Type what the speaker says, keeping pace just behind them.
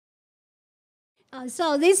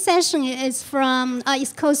So this session is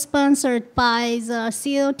is co-sponsored by the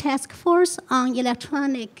CEAL Task Force on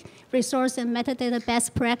Electronic Resource and Metadata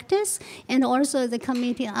Best Practice, and also the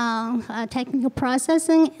Committee on Technical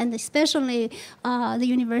Processing, and especially the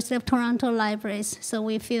University of Toronto Libraries. So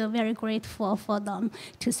we feel very grateful for them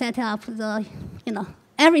to set up the,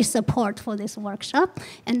 every support for this workshop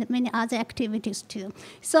and many other activities too.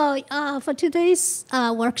 So for today's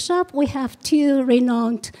workshop, we have two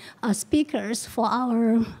renowned speakers for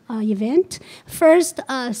our event. First,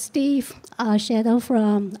 Steve Shadle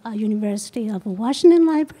from University of Washington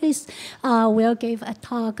Libraries will give a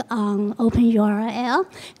talk on OpenURL.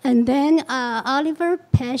 And then Oliver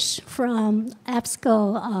Pesch from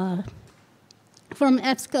EBSCO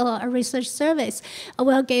Research Service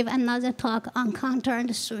will give another talk on Counter and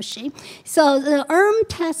SUSHI. So the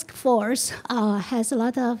task force has a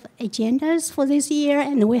lot of agendas for this year,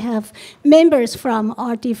 and we have members from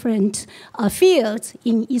all different fields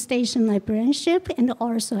in East Asian librarianship, and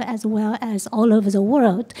also as well as all over the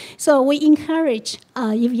world. So we encourage,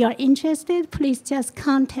 if you're interested, please just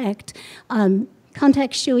contact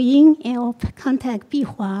Xu Ying or contact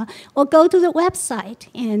Bihua, or go to the website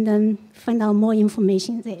and find out more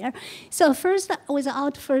information there. So first,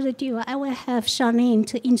 without further ado, I will have Charlene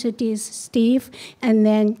to introduce Steve, and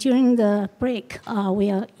then during the break,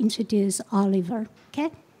 we'll introduce Oliver,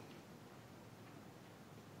 okay?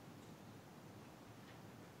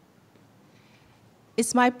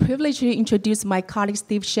 It's my privilege to introduce my colleague,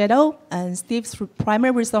 Steve Shadle. And Steve's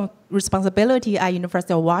primary responsibility at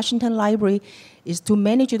University of Washington Library is to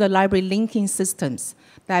manage the library linking systems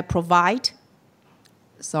that provide,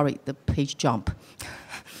 sorry, the page jump,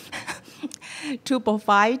 to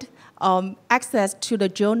provide access to the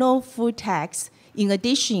journal full text. In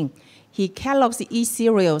addition, he catalogs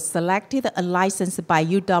e-serials selected and licensed by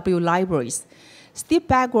UW libraries. Steve's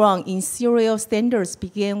background in serial standards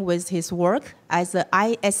began with his work as an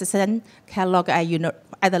ISSN catalog at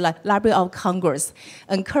the Library of Congress,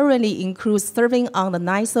 and currently includes serving on the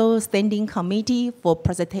NISO Standing Committee for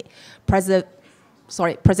Presentation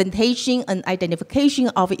and Identification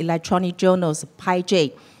of Electronic Journals,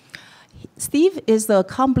 PIJ. Steve is an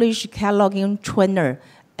accomplished cataloging trainer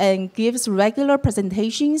and gives regular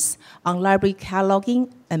presentations on library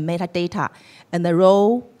cataloging and metadata, and the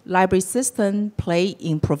role library system play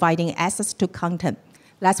in providing access to content.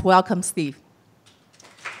 Let's welcome Steve.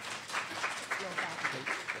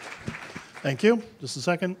 Thank you. Just a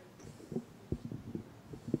second.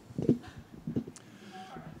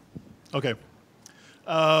 Okay.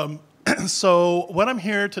 So what I'm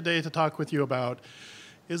here today to talk with you about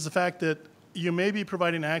is the fact that you may be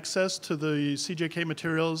providing access to the CJK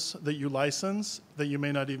materials that you license that you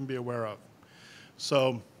may not even be aware of.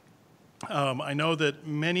 So I know that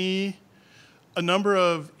a number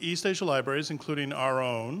of East Asia libraries, including our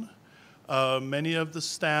own, many of the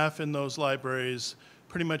staff in those libraries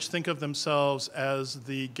pretty much think of themselves as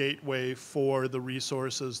the gateway for the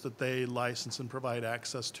resources that they license and provide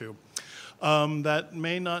access to. That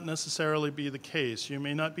may not necessarily be the case. You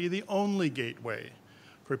may not be the only gateway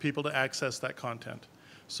for people to access that content.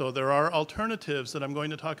 So there are alternatives that I'm going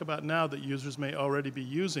to talk about now that users may already be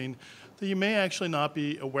using that you may actually not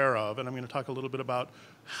be aware of, and I'm going to talk a little bit about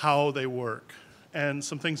how they work and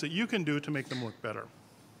some things that you can do to make them work better.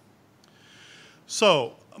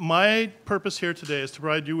 So my purpose here today is to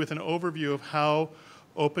provide you with an overview of how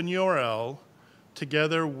OpenURL,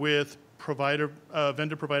 together with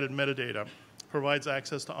vendor-provided metadata, provides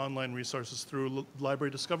access to online resources through library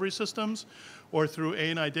discovery systems or through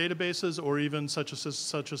ANI databases, or even such a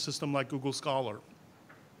system like Google Scholar.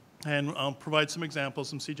 And I'll provide some examples,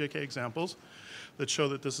 some CJK examples, that show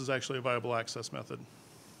that this is actually a viable access method.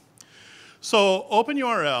 So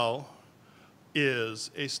OpenURL is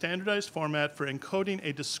a standardized format for encoding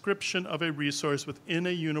a description of a resource within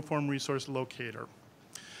a uniform resource locator,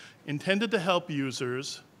 intended to help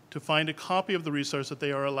users to find a copy of the resource that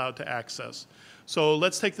they are allowed to access. So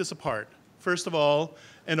let's take this apart. First of all,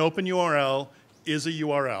 an OpenURL is a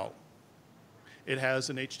URL. It has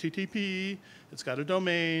an HTTP, it's got a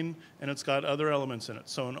domain, and it's got other elements in it.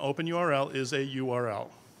 So an OpenURL is a URL.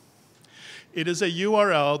 It is a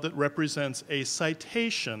URL that represents a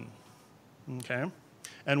citation, okay?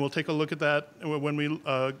 And we'll take a look at that when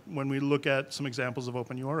we look at some examples of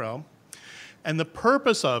OpenURL. And the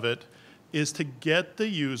purpose of it is to get the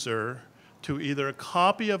user to either a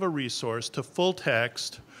copy of a resource, to full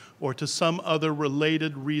text, or to some other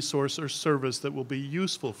related resource or service that will be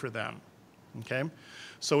useful for them, okay?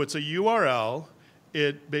 So it's a URL.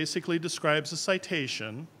 It basically describes a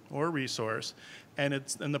citation or a resource, and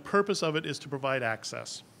the purpose of it is to provide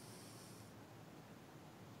access.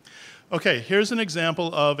 Okay, here's an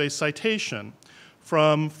example of a citation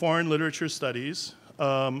from Foreign Literature Studies,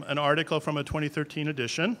 an article from a 2013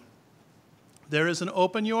 edition. There is an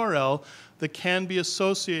open URL that can be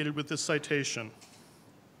associated with this citation.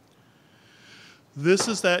 This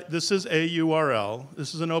is a URL.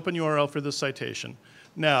 This is an open URL for this citation.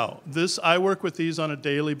 Now, I work with these on a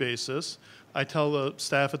daily basis. I tell the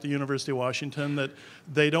staff at the University of Washington that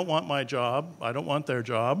they don't want my job. I don't want their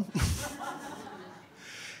job.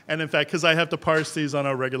 And in fact, because I have to parse these on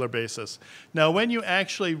a regular basis. Now, when you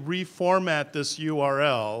actually reformat this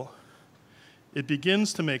URL, it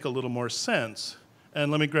begins to make a little more sense.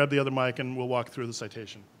 And let me grab the other mic and we'll walk through the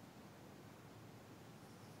citation.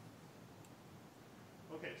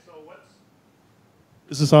 Okay, so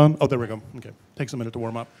is this on? Oh, there we go. Okay, takes a minute to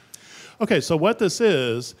warm up. Okay, so what this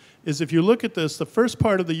is if you look at this, the first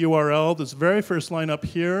part of the URL, this very first line up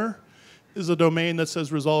here, is a domain that says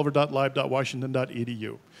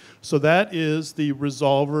resolver.lib.washington.edu. So that is the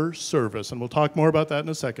resolver service, and we'll talk more about that in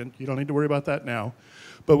a second. You don't need to worry about that now.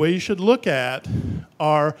 But what you should look at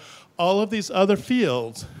are all of these other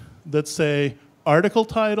fields that say article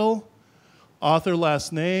title, author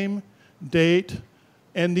last name, date,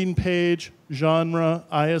 ending page, genre,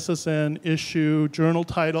 ISSN, issue, journal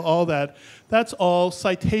title, all that. That's all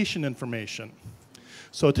citation information.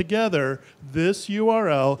 So together, this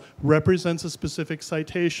URL represents a specific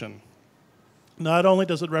citation. Not only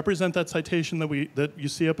does it represent that citation that you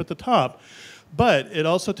see up at the top, but it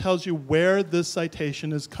also tells you where this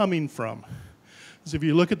citation is coming from. So if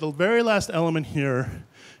you look at the very last element here,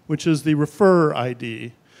 which is the referrer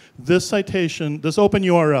ID, this citation, this open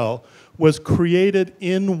URL, was created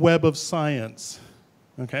in Web of Science.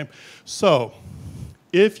 Okay? So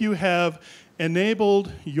if you have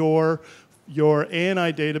enabled your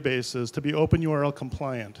ANI databases to be open URL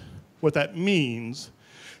compliant, what that means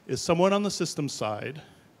is someone on the system side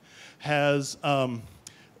has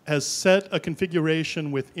set a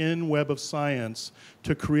configuration within Web of Science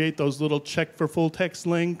to create those little check for full text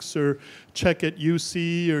links, or check at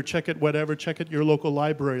UC, or check at whatever, check at your local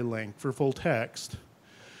library link for full text.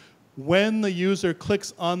 When the user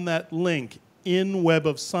clicks on that link in Web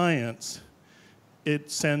of Science,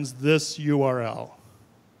 it sends this URL.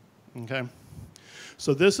 Okay?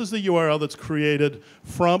 So this is the URL that's created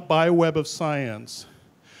by Web of Science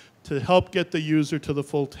to help get the user to the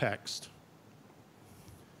full text.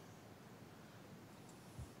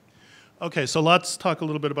 Okay, so let's talk a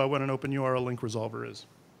little bit about what an open URL link resolver is.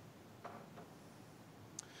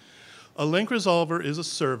 A link resolver is a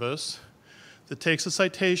service that takes a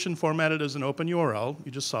citation formatted as an open URL,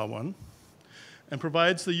 you just saw one, and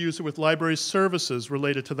provides the user with library services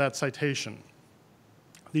related to that citation.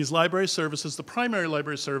 These library services, the primary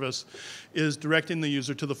library service is directing the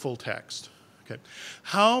user to the full text. Okay.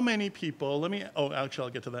 How many people, actually I'll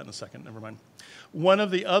get to that in a second, never mind.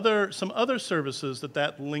 Some other services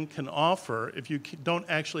that link can offer, if you don't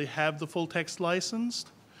actually have the full text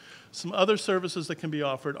licensed, some other services that can be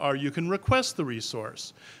offered are you can request the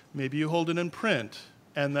resource. Maybe you hold it in print,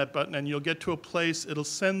 and that button, and you'll get to a place, it'll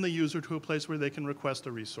send the user to a place where they can request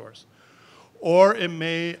a resource. Or it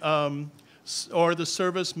may, or the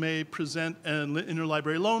service may present an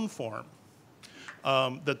interlibrary loan form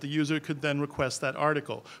that the user could then request that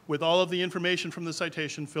article with all of the information from the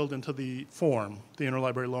citation filled into the form, the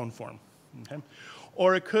interlibrary loan form. Okay?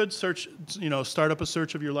 Or it could search, start up a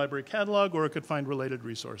search of your library catalog, or it could find related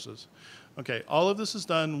resources. Okay, all of this is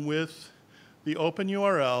done with the open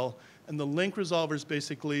URL, and the link resolver is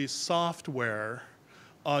basically software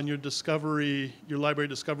on your library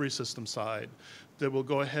discovery system side that will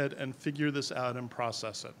go ahead and figure this out and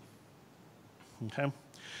process it. Okay?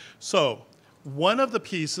 So, one of the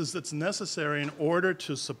pieces that's necessary in order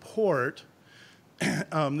to support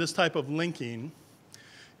this type of linking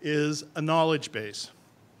is a knowledge base.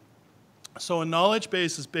 So a knowledge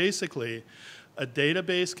base is basically a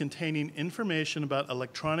database containing information about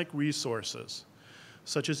electronic resources,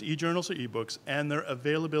 such as e-journals or e-books, and their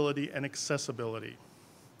availability and accessibility.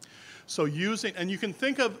 So and you can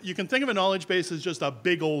think of a knowledge base as just a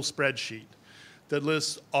big old spreadsheet that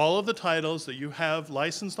lists all of the titles that you have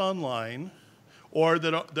licensed online, or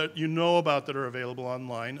that you know about that are available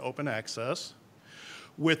online, open access,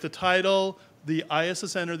 with the title, the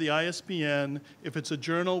ISSN or the ISBN, if it's a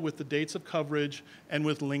journal, with the dates of coverage, and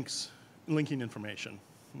with linking information.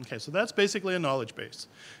 Okay, so that's basically a knowledge base.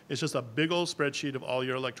 It's just a big old spreadsheet of all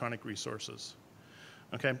your electronic resources.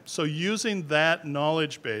 Okay, so using that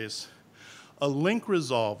knowledge base, a link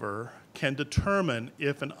resolver can determine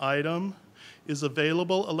if an item is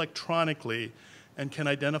available electronically and can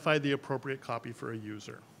identify the appropriate copy for a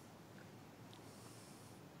user.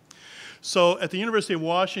 So at the University of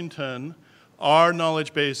Washington, our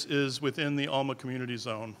knowledge base is within the ALMA community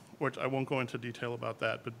zone, which I won't go into detail about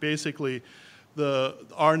that. But basically,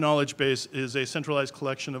 our knowledge base is a centralized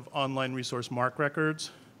collection of online resource MARC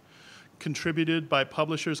records contributed by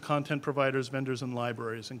publishers, content providers, vendors, and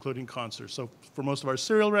libraries, including CONSER. So for most of our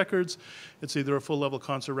serial records, it's either a full-level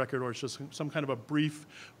CONSER record or it's just some kind of a brief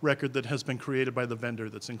record that has been created by the vendor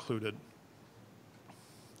that's included.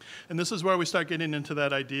 And this is where we start getting into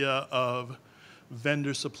that idea of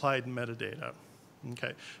vendor-supplied metadata.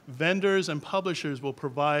 Okay. Vendors and publishers will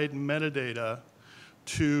provide metadata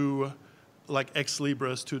to, like Ex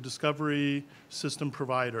Libris, to discovery system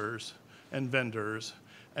providers and vendors,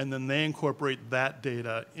 and then they incorporate that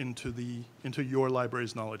data into your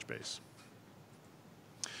library's knowledge base.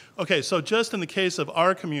 Okay, so just in the case of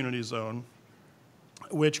our community zone,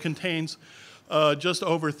 which contains just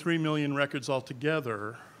over 3 million records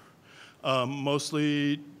altogether,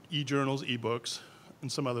 mostly e-journals, e-books, and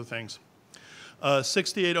some other things.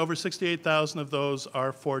 Over 68,000 of those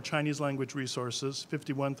are for Chinese language resources,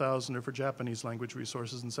 51,000 are for Japanese language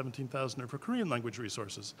resources, and 17,000 are for Korean language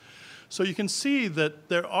resources. So you can see that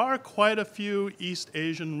there are quite a few East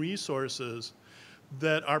Asian resources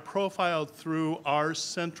that are profiled through our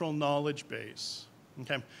central knowledge base.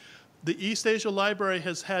 Okay. The East Asia Library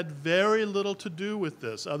has had very little to do with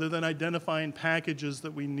this other than identifying packages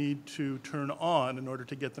that we need to turn on in order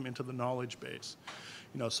to get them into the knowledge base.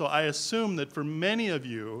 So I assume that for many of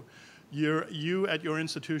you, you at your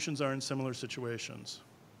institutions are in similar situations.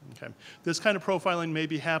 Okay. This kind of profiling may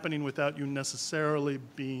be happening without you necessarily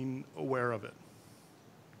being aware of it.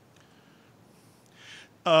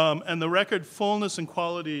 And the record fullness and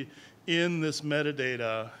quality in this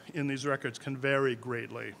metadata, in these records, can vary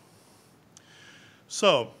greatly.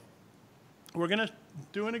 So we're going to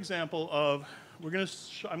do an example of, I'm going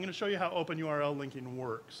to show you how OpenURL linking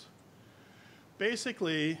works.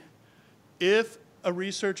 Basically, if a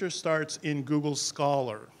researcher starts in Google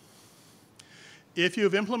Scholar, if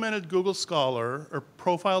you've implemented Google Scholar or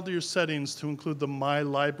profiled your settings to include the My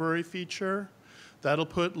Library feature, that'll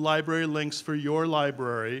put library links for your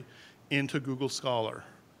library into Google Scholar.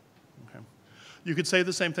 Okay. You could say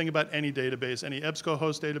the same thing about any database, any EBSCO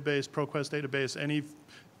host database, ProQuest database, any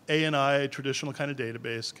ANI, traditional kind of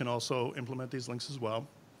database can also implement these links as well.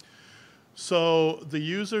 So the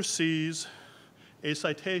user sees a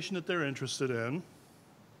citation that they're interested in.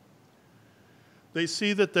 They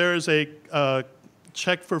see that there's a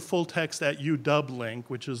check for full text at UW link,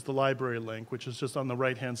 which is the library link, which is just on the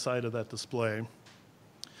right-hand side of that display.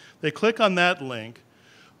 They click on that link.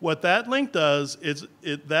 What that link does is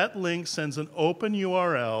that link sends an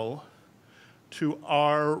OpenURL to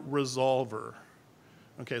our resolver.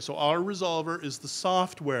 Okay, so our resolver is the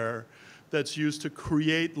software that's used to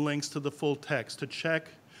create links to the full text, to check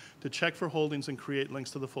for holdings and create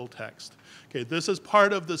links to the full text. Okay, this is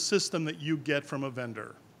part of the system that you get from a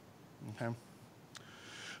vendor. Okay.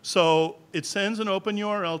 So it sends an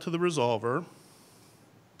OpenURL to the resolver.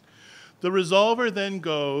 The resolver then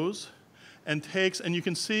goes and takes, and you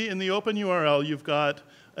can see in the OpenURL you've got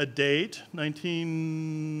a date,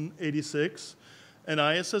 1986, an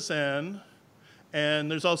ISSN,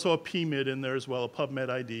 and there's also a PMID in there as well, a PubMed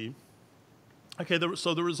ID. Okay,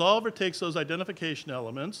 so the resolver takes those identification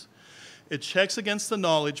elements. It checks against the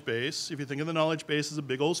knowledge base. If you think of the knowledge base as a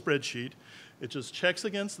big old spreadsheet, it just checks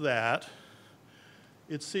against that.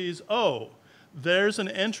 It sees, oh, there's an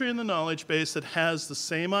entry in the knowledge base that has the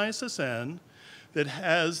same ISSN, that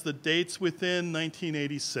has the dates within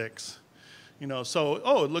 1986. So,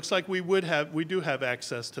 oh, it looks like we do have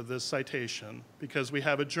access to this citation because we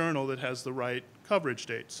have a journal that has the right coverage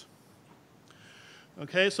dates.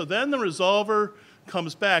 Okay, so then the resolver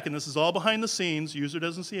comes back, and this is all behind the scenes. User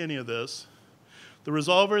doesn't see any of this. The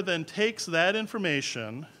resolver then takes that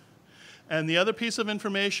information, and the other piece of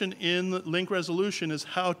information in the link resolution is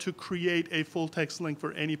how to create a full text link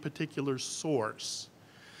for any particular source.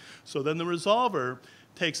 So then the resolver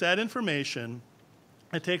takes that information,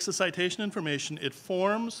 it takes the citation information, it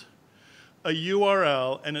forms a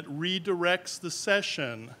URL, and it redirects the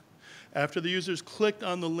session. After the user's clicked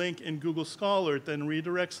on the link in Google Scholar, it then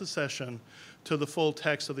redirects the session to the full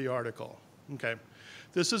text of the article. Okay.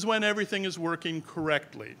 This is when everything is working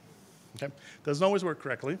correctly. Okay. Doesn't always work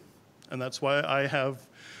correctly, and that's why I have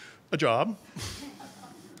a job.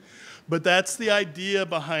 But that's the idea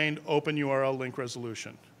behind OpenURL link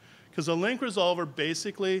resolution. Because a link resolver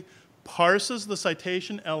basically parses the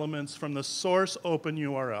citation elements from the source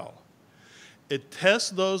OpenURL. It tests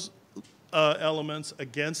those elements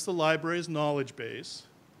against the library's knowledge base.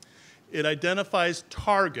 It identifies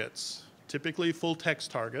targets, typically full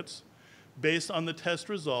text targets, based on the test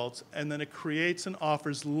results, and then it creates and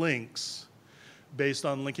offers links based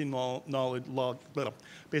on linking logic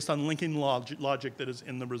that is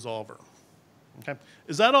in the resolver. Okay,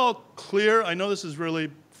 is that all clear? I know this is really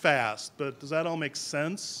fast, but does that all make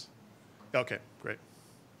sense? Okay, great.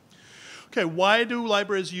 Okay, why do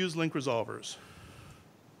libraries use link resolvers?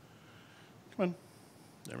 Come on,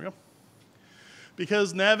 there we go.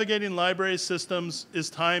 Because navigating library systems is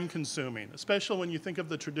time-consuming, especially when you think of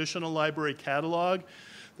the traditional library catalog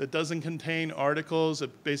that doesn't contain articles.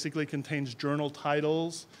 It basically contains journal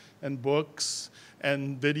titles and books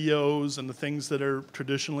and videos and the things that are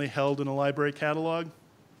traditionally held in a library catalog.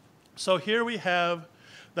 So here we have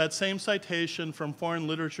that same citation from Foreign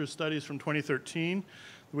Literature Studies from 2013.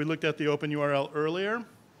 We looked at the OpenURL earlier.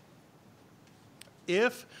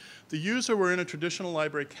 If the user were in a traditional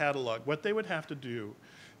library catalog, what they would have to do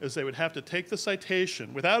is they would have to take the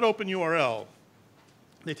citation without OpenURL.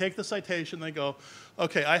 They take the citation, they go,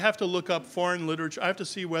 okay, I have to look up foreign literature. I have to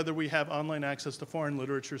see whether we have online access to foreign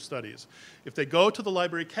literature studies. If they go to the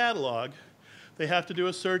library catalog, they have to do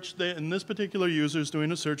a search. And this particular user is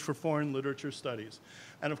doing a search for foreign literature studies.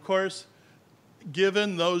 And of course,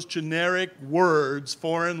 given those generic words,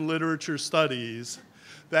 foreign literature studies,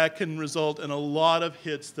 that can result in a lot of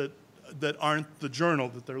hits that aren't the journal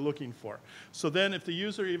that they're looking for. So then if the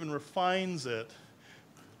user even refines it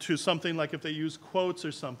to something like if they use quotes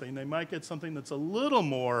or something, they might get something that's a little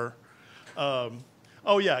more,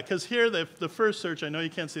 oh yeah, because here the first search, I know you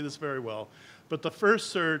can't see this very well, but the first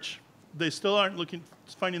search, they still aren't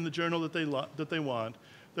finding the journal that they want.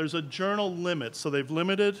 There's a journal limit, so they've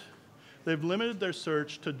limited their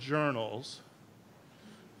search to journals.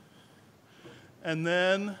 And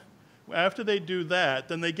then after they do that,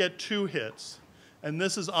 then they get 2 hits. And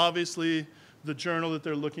this is obviously the journal that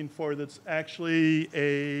they're looking for that's actually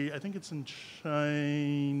I think it's in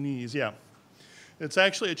Chinese, yeah. It's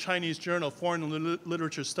actually a Chinese journal. Foreign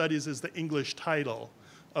Literature Studies is the English title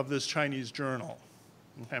of this Chinese journal.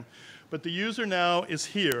 Okay. But the user now is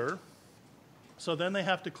here. So then they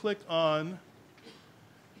have to click on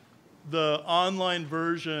the online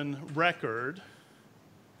version record.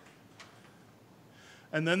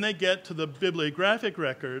 And then they get to the bibliographic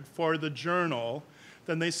record for the journal.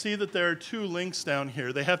 Then they see that there are 2 links down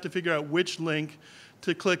here. They have to figure out which link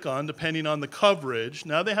to click on depending on the coverage.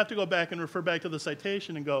 Now they have to go back and refer back to the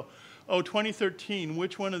citation and go, oh, 2013,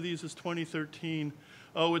 which one of these is 2013?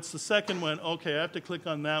 Oh, it's the second one. Okay, I have to click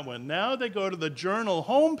on that one. Now they go to the journal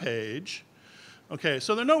homepage. Okay,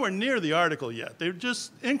 so they're nowhere near the article yet. They're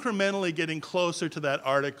just incrementally getting closer to that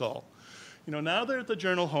article. You know, now they're at the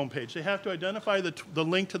journal homepage. They have to identify the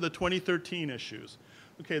link to the 2013 issues.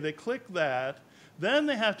 Okay, they click that. Then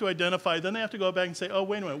they have to identify, then they have to go back and say, oh,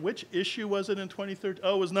 wait a minute, which issue was it in 2013?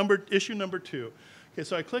 Oh, it was issue number 2. Okay,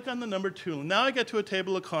 so I click on the number 2. Now I get to a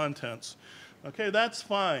table of contents. Okay, that's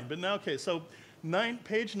fine. But now, okay, so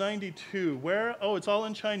page 92, where, oh, it's all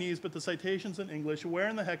in Chinese, but the citation's in English. Where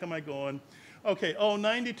in the heck am I going? Okay, oh,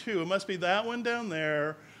 92, it must be that one down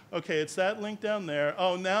there. Okay, it's that link down there.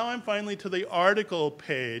 Oh, now I'm finally to the article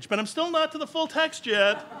page, but I'm still not to the full text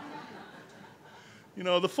yet. You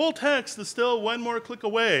know, the full text is still one more click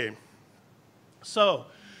away. So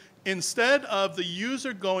instead of the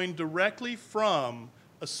user going directly from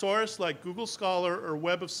a source like Google Scholar or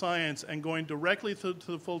Web of Science and going directly to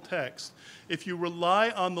the full text, if you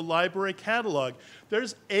rely on the library catalog,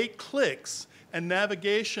 there's 8 clicks and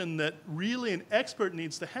navigation that really an expert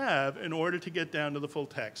needs to have in order to get down to the full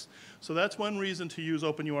text. So that's one reason to use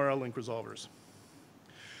OpenURL link resolvers.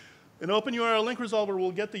 An OpenURL link resolver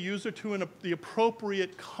will get the user to the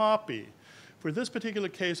appropriate copy. For this particular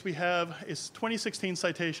case, we have a 2016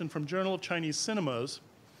 citation from Journal of Chinese Cinemas.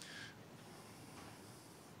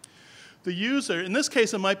 The user, in this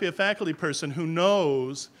case, it might be a faculty person who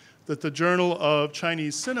knows that the Journal of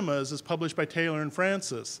Chinese Cinemas is published by Taylor and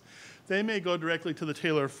Francis. They may go directly to the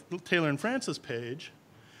Taylor and Francis page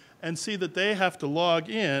and see that they have to log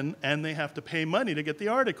in and they have to pay money to get the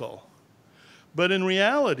article. But in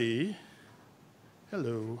reality,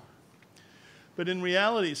 hello. But in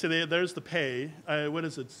reality, so there's the pay. What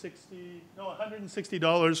is it,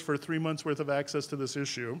 $160 for 3 months worth of access to this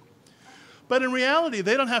issue. But in reality,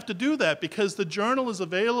 they don't have to do that because the journal is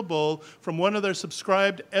available from one of their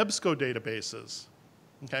subscribed EBSCO databases.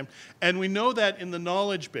 Okay? And we know that in the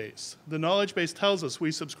knowledge base. The knowledge base tells us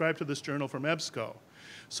we subscribe to this journal from EBSCO.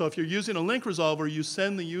 So if you're using a link resolver, you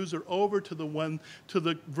send the user over to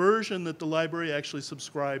the version that the library actually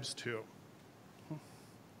subscribes to.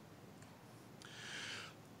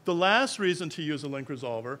 The last reason to use a link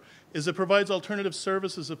resolver is it provides alternative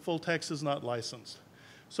services if full text is not licensed.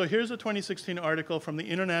 So here's a 2016 article from the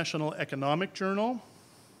International Economic Journal.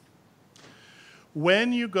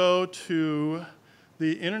 When you go to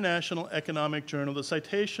the International Economic Journal, the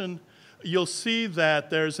citation, you'll see that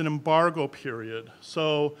there's an embargo period.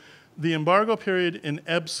 So the embargo period in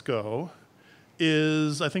EBSCO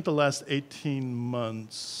is, I think, the last 18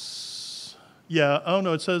 months. Yeah, oh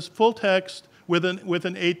no, it says full text with an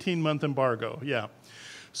 18-month embargo, yeah.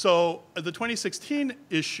 So the 2016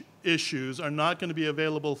 issues are not going to be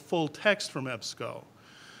available full text from EBSCO.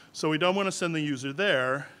 So we don't want to send the user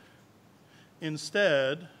there.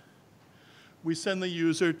 Instead, we send the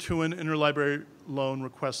user to an interlibrary loan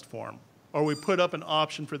request form, or we put up an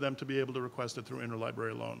option for them to be able to request it through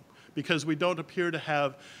interlibrary loan, because we don't appear to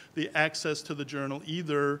have the access to the journal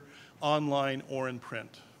either online or in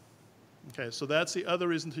print. Okay, so that's the other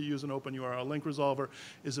reason to use an OpenURL link resolver,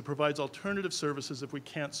 is it provides alternative services if we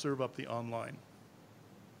can't serve up the online.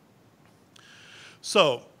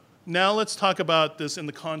 So now let's talk about this in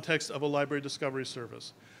the context of a library discovery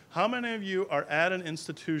service. How many of you are at an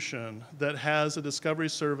institution that has a discovery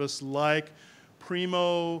service like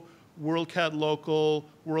Primo, WorldCat Local,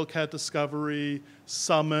 WorldCat Discovery,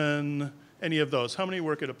 Summon, any of those? How many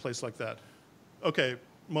work at a place like that? Okay,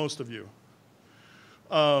 most of you.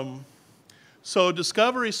 So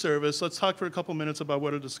discovery service, let's talk for a couple minutes about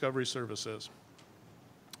what a discovery service is.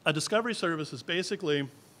 A discovery service is basically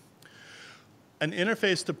an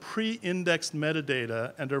interface to pre-indexed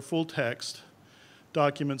metadata and their full text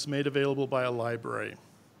documents made available by a library.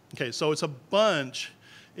 Okay, so it's a bunch.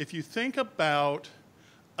 If you think about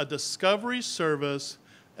a discovery service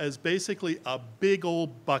as basically a big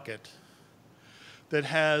old bucket that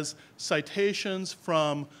has citations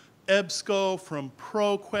from EBSCO, from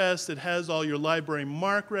ProQuest, it has all your library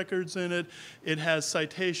MARC records in it, it has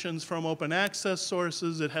citations from open access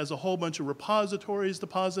sources, it has a whole bunch of repositories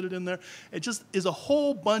deposited in there. It just is a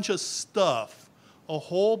whole bunch of stuff, a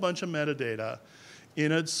whole bunch of metadata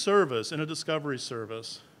in a service, in a discovery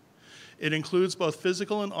service. It includes both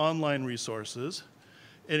physical and online resources.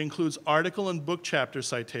 It includes article and book chapter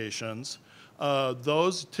citations.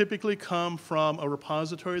 Those typically come from a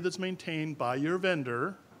repository that's maintained by your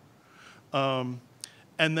vendor. And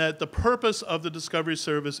that the purpose of the discovery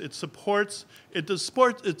service, it supports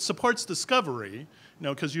discovery, you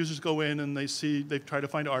know, because users go in and they try to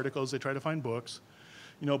find articles, they try to find books,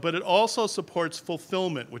 you know, but it also supports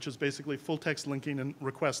fulfillment, which is basically full text linking and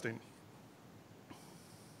requesting.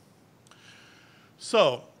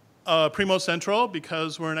 So, Primo Central,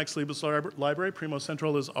 because we're an Ex Libris library, Primo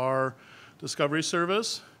Central is our discovery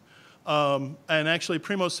service. And actually,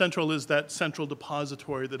 Primo Central is that central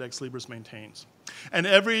depository that Ex Libris maintains. And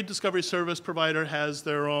every discovery service provider has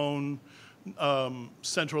their own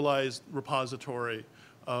centralized repository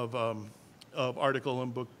of article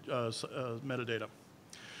and book metadata.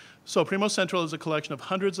 So Primo Central is a collection of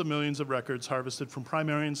hundreds of millions of records harvested from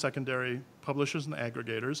primary and secondary publishers and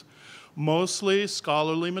aggregators, mostly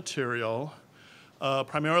scholarly material,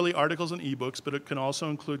 primarily articles and ebooks, but it can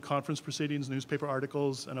also include conference proceedings, newspaper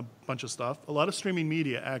articles, and a bunch of stuff. A lot of streaming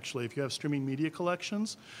media, actually. If you have streaming media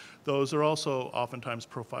collections, those are also oftentimes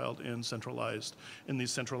profiled in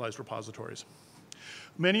these centralized repositories.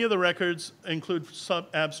 Many of the records include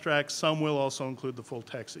sub-abstracts. Some will also include the full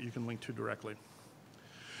text that you can link to directly.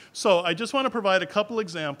 So I just want to provide a couple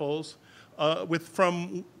examples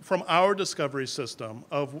from our discovery system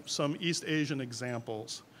of some East Asian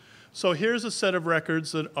examples. So here's a set of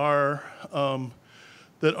records that are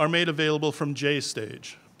made available from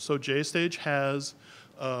JStage. So JStage has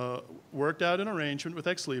worked out an arrangement with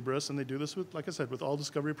Ex Libris, and they do this with, like I said, with all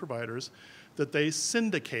discovery providers, that they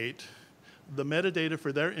syndicate the metadata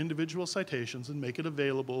for their individual citations and make it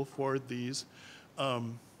available for these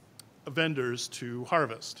vendors to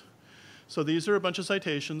harvest. So these are a bunch of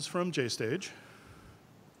citations from JStage.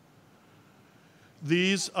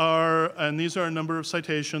 These are a number of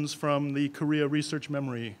citations from the Korea Research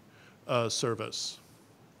Memory Service.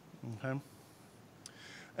 Okay.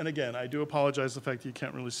 And again, I do apologize for the fact that you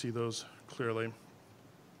can't really see those clearly.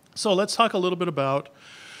 So let's talk a little bit about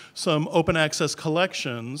some open access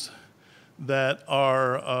collections that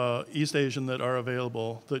are East Asian that are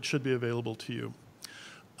available, that should be available to you.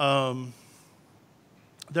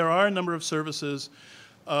 There are a number of services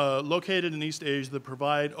located in East Asia that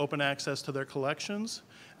provide open access to their collections,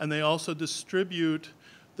 and they also distribute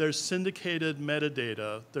their syndicated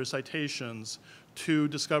metadata, their citations, to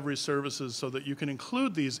discovery services so that you can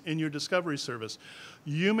include these in your discovery service.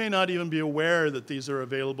 You may not even be aware that these are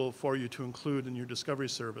available for you to include in your discovery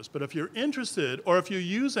service, but if you're interested, or if you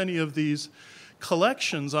use any of these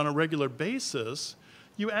collections on a regular basis,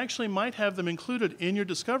 you actually might have them included in your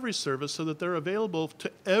discovery service so that they're available to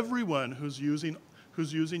everyone who's using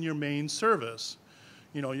your main service,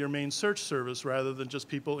 your main search service, rather than just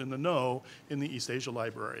people in the know in the East Asia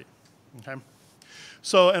library. Okay?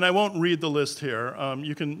 So, and I won't read the list here.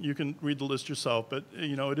 You can read the list yourself, but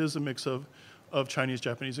it is a mix of Chinese,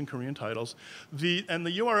 Japanese, and Korean titles. And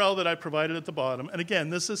the URL that I provided at the bottom, and again,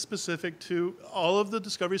 this is specific to all of the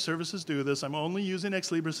discovery services do this. I'm only using Ex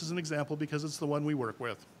Libris as an example because it's the one we work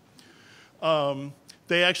with.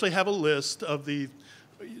 They actually have a list of the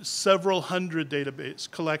several hundred database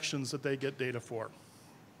collections that they get data for.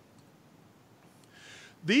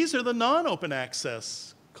 These are the non-open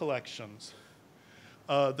access collections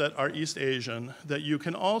that are East Asian that you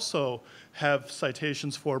can also have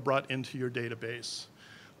citations for brought into your database.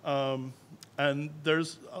 And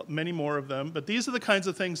there's many more of them, but these are the kinds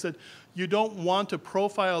of things that you don't want to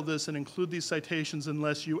profile this and include these citations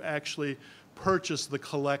unless you actually purchase the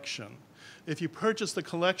collection. If you purchase the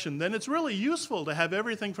collection, then it's really useful to have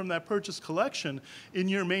everything from that purchased collection in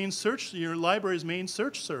your main search, your library's main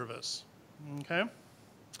search service, okay?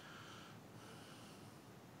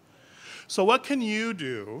 So what can you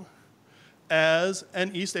do as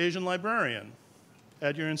an East Asian librarian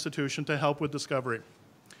at your institution to help with discovery?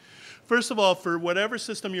 First of all, for whatever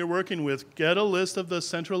system you're working with, get a list of the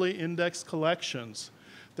centrally indexed collections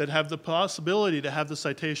that have the possibility to have the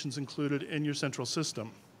citations included in your central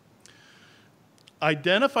system.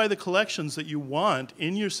 Identify the collections that you want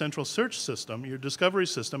in your central search system, your discovery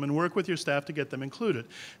system, and work with your staff to get them included.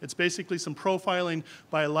 It's basically some profiling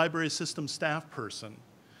by a library system staff person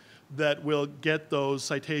that will get those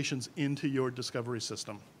citations into your discovery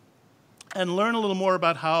system. And learn a little more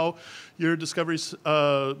about how your discovery,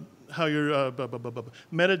 metadata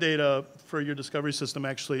for your discovery system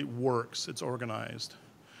actually works. It's organized.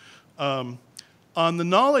 On the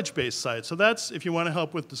knowledge-based side, so that's if you want to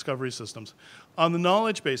help with discovery systems. On the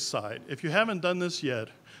knowledge-based side, if you haven't done this yet,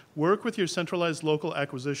 work with your centralized local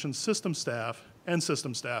acquisition system staff and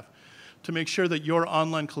system staff to make sure that your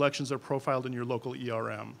online collections are profiled in your local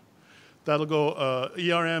ERM. That'll go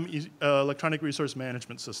ERM, Electronic Resource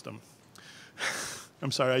Management System.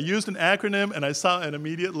 I'm sorry, I used an acronym and I saw an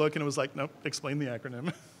immediate look and it was like, nope, explain the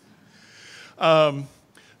acronym.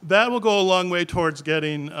 That will go a long way towards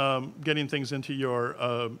getting things into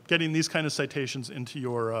your, getting these kind of citations into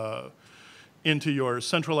your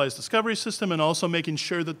centralized discovery system, and also making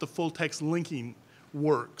sure that the full text linking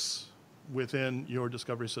works within your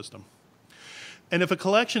discovery system. And if a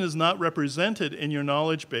collection is not represented in your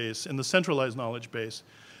knowledge base, in the centralized knowledge base,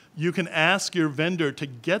 you can ask your vendor to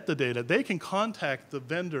get the data. They can contact the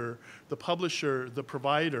vendor, the publisher, the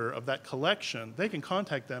provider of that collection. They can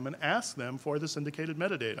contact them and ask them for the syndicated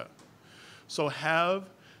metadata. So have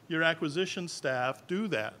your acquisition staff do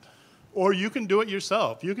that. Or you can do it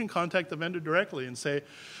yourself. You can contact the vendor directly and say,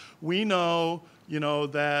 we know,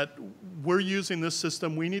 that we're using this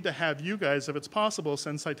system. We need to have you guys, if it's possible,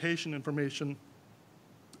 send citation information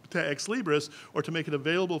to Ex Libris or to make it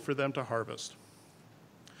available for them to harvest.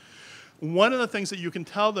 One of the things that you can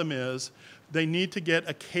tell them is they need to get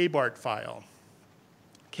a KBART file.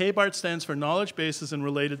 KBART stands for Knowledge Bases and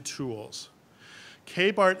Related Tools.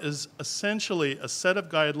 KBART is essentially a set of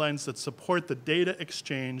guidelines that support the data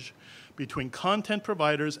exchange between content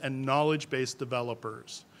providers and knowledge-based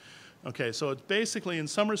developers. Okay, so it's basically, in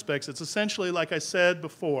some respects, it's essentially, like I said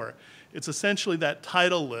before, it's essentially that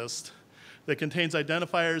title list that contains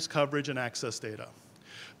identifiers, coverage, and access data.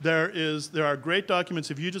 There are great documents.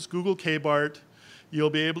 If you just Google KBART, you'll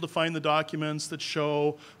be able to find the documents that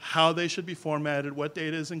show how they should be formatted, what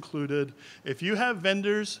data is included. If you have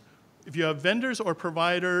vendors or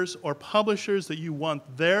providers or publishers that you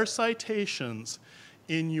want their citations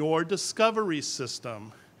in your discovery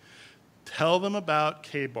system, tell them about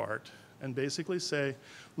KBART and basically say,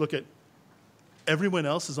 look, everyone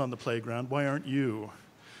else is on the playground, why aren't you?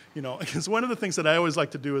 Because one of the things that I always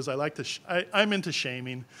like to do is I'm into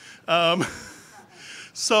shaming.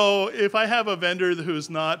 So if I have a vendor who's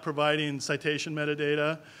not providing citation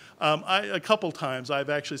metadata, a couple times I've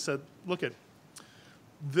actually said, look at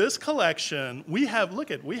this collection, we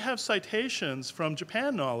have citations from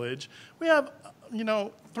Japan Knowledge. We have,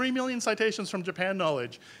 3 million citations from Japan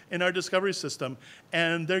Knowledge in our discovery system,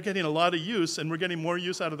 and they're getting a lot of use, and we're getting more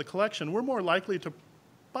use out of the collection. We're more likely to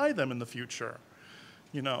buy them in the future.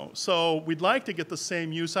 So we'd like to get the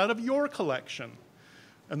same use out of your collection.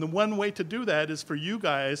 And the one way to do that is for you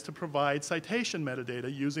guys to provide citation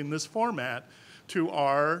metadata using this format to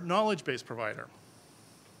our knowledge base provider.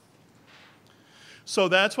 So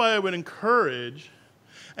that's why I would encourage,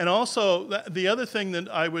 and also the other thing that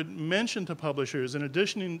I would mention to publishers, in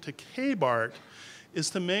addition to KBART, is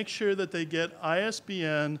to make sure that they get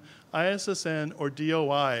ISBN, ISSN, or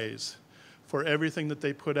DOIs for everything that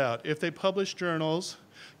they put out. If they publish journals,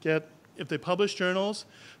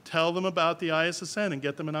 tell them about the ISSN and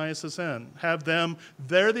get them an ISSN. Have them,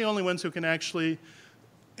 they're the only ones who can actually,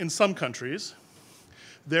 in some countries,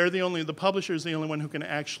 the publisher is the only one who can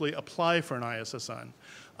actually apply for an ISSN.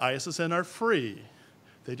 ISSN are free.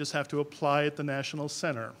 They just have to apply at the National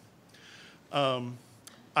Center.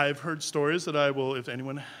 I've heard stories that I will, if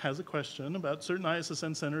anyone has a question about certain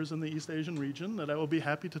ISSN centers in the East Asian region, that I will be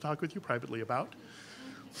happy to talk with you privately about.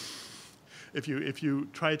 If you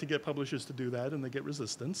try to get publishers to do that and they get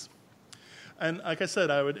resistance. And like I said,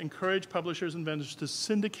 I would encourage publishers and vendors to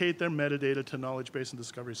syndicate their metadata to knowledge base and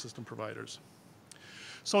discovery system providers.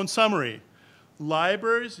 So in summary,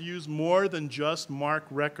 libraries use more than just MARC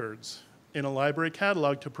records in a library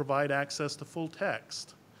catalog to provide access to full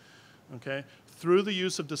text. Okay? Through the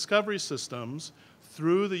use of discovery systems,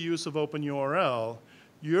 through the use of OpenURL,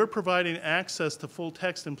 you're providing access to full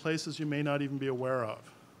text in places you may not even be aware of.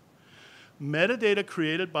 Metadata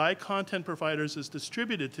created by content providers is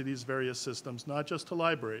distributed to these various systems, not just to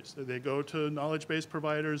libraries. They go to knowledge base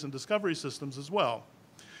providers and discovery systems as well.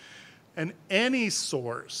 And any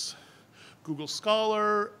source, Google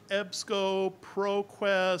Scholar, EBSCO,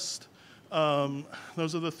 ProQuest,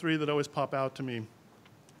 those are the three that always pop out to me,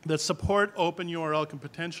 that support OpenURL can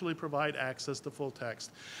potentially provide access to full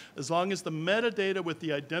text, as long as the metadata with the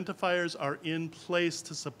identifiers are in place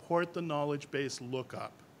to support the knowledge base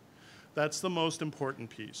lookup. That's the most important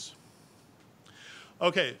piece.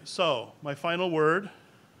 Okay, so my final word.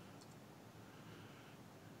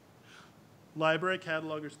 Library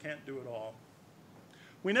catalogers can't do it all.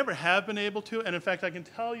 We never have been able to, and in fact, I can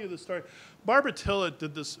tell you the story. Barbara Tillett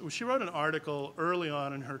did this. She wrote an article early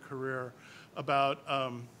on in her career about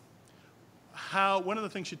how one of the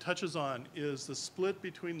things she touches on is the split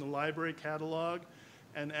between the library catalog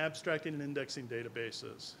and abstracting and indexing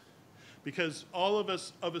databases. Because all of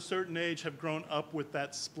us of a certain age have grown up with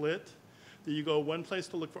that split, that you go one place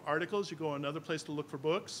to look for articles, you go another place to look for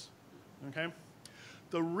books, okay?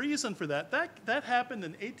 The reason for that happened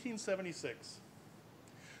in 1876.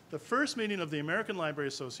 The first meeting of the American Library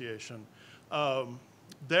Association,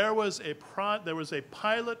 there was a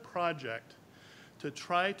pilot project to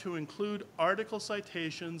try to include article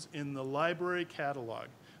citations in the library catalog,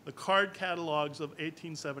 the card catalogs of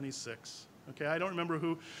 1876. Okay, I don't remember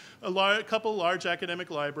who, a couple large academic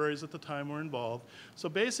libraries at the time were involved. So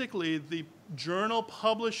basically, the journal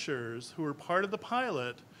publishers who were part of the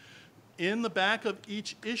pilot, in the back of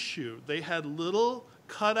each issue, they had little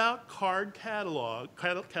cutout card catalog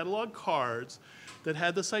cards that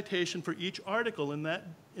had the citation for each article in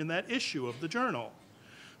that issue of the journal.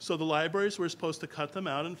 So the libraries were supposed to cut them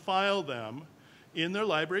out and file them in their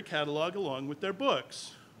library catalog along with their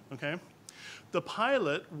books. Okay? The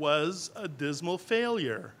pilot was a dismal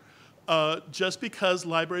failure just because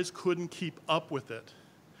libraries couldn't keep up with it.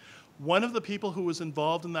 One of the people who was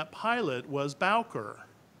involved in that pilot was Bowker,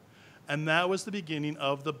 and that was the beginning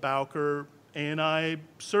of the Bowker ANI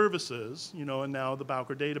services, you know, and now the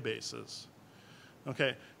Bowker databases.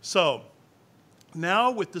 Okay, so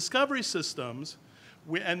now with discovery systems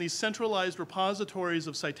and these centralized repositories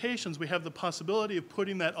of citations, we have the possibility of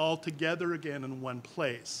putting that all together again in one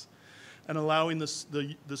place and allowing the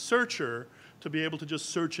searcher to be able to just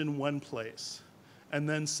search in one place and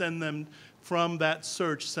then send them from that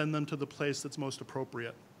search, send them to the place that's most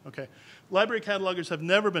appropriate. Okay. Library catalogers have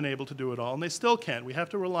never been able to do it all, and they still can't. We have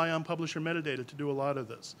to rely on publisher metadata to do a lot of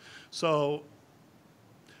this. So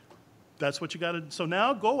that's what you got to do. So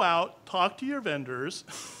now go out, talk to your vendors,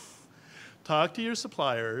 talk to your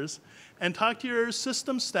suppliers, and talk to your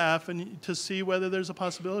system staff and to see whether there's a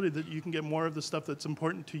possibility that you can get more of the stuff that's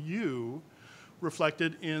important to you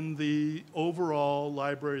reflected in the overall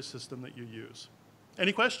library system that you use.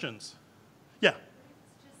 Any questions? Yeah.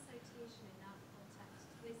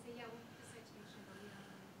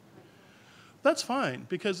 That's fine,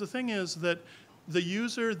 because the thing is that the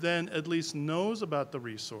user then at least knows about the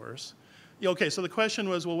resource. Okay, so the question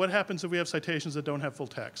was, well, what happens if we have citations that don't have full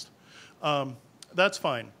text? That's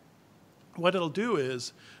fine. What it'll do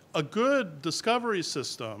is, a good discovery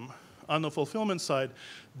system on the fulfillment side,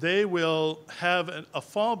 they will have a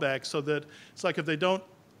fallback so that it's like if they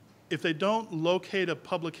don't locate a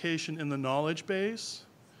publication in the knowledge base,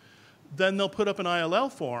 then they'll put up an ILL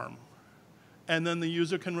form, and then the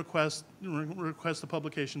user can request the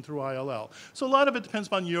publication through ILL. So a lot of it depends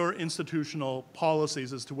upon your institutional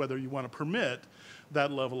policies as to whether you want to permit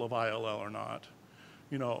that level of ILL or not.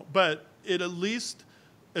 You know, but it at least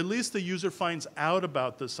the user finds out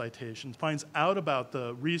about the citation, finds out about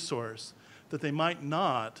the resource, that they might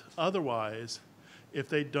not otherwise if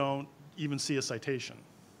they don't even see a citation.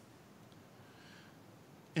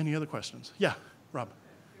 Any other questions? Yeah, Rob. I'm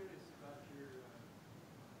curious about your,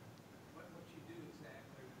 what you do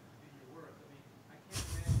exactly in your work. I mean, I can't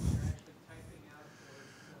imagine you're actually typing out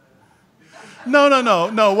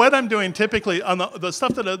those. No. What I'm doing typically on the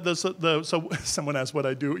stuff that so someone asked what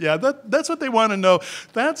I do. Yeah, that's what they want to know.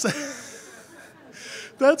 That's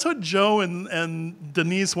that's what Joe and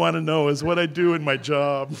Denise want to know is what I do in my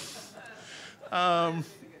job. No,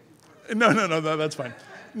 that's fine.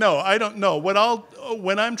 No, I don't know. When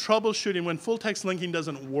I'm troubleshooting, when full text linking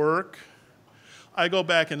doesn't work, I go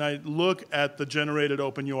back and I look at the generated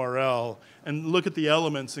OpenURL and look at the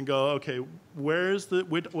elements and go, okay, what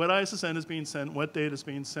ISSN is being sent, what data is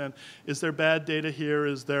being sent, is there bad data here,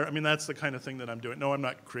 I mean, that's the kind of thing that I'm doing. No, I'm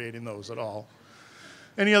not creating those at all.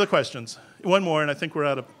 Any other questions? One more, and I think we're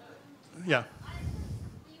out of, yeah.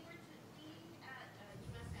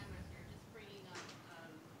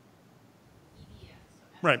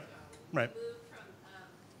 Right. Moved from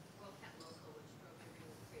World Cat Local, which drove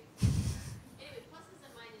everyone crazy. Anyway, pluses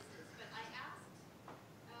and minuses. But I asked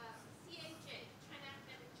CAJ, China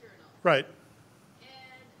Academic Journal. Right.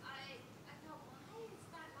 And I thought, why is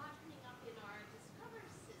that not turning up in our Discover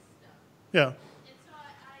system? Yeah. And so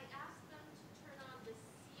I asked them to turn on the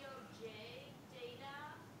COJ data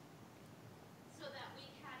so that we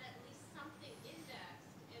had at least something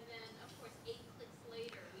indexed. And then, of course, 8 clicks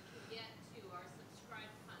later, we can get to our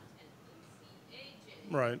subscribed content in CAJ.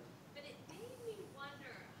 Right. But it made me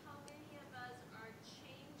wonder how many of us are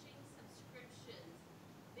changing subscriptions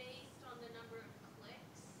based on the number of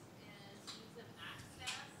clicks and ease of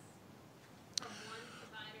access from one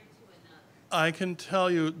provider to another. I can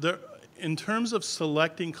tell you, in terms of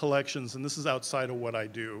selecting collections, and this is outside of what I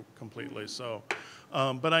do completely, so,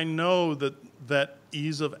 but I know that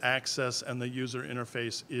ease of access and the user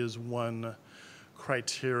interface is one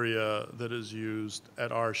criteria that is used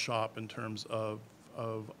at our shop in terms of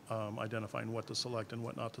identifying what to select and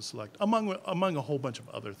what not to select, among a whole bunch of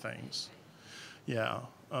other things. Yeah.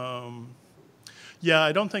 Yeah,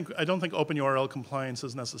 I don't think OpenURL compliance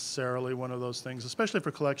is necessarily one of those things, especially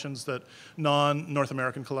for collections that non-North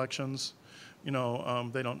American collections. You know,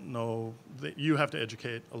 they don't know. You have to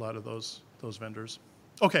educate a lot of those vendors.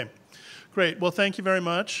 Okay, great. Well, thank you very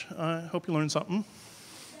much. I hope you learned something.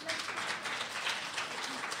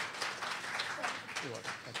 You're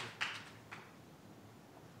welcome. Thank you.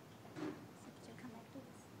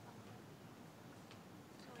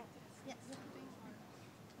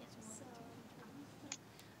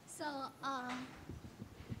 So,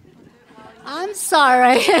 I'm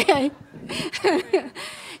sorry.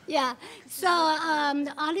 Yeah. So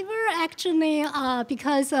Oliver actually,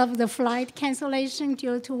 because of the flight cancellation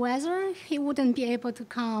due to weather, he wouldn't be able to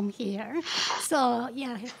come here. So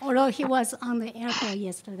yeah, although he was on the airport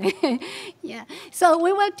yesterday. Yeah. So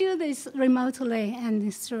we will do this remotely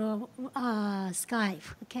and through Skype.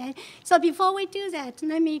 Okay. So before we do that,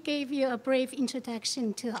 let me give you a brief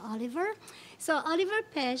introduction to Oliver. So Oliver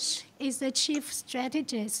Pesch is the chief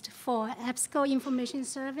strategist for EBSCO Information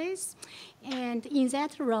Service, and in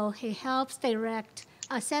that role, he helps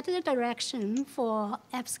set the direction for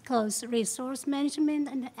EBSCO's resource management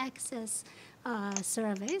and access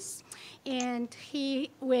service. And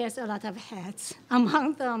he wears a lot of hats.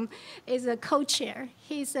 Among them is a co-chair.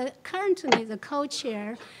 He's currently the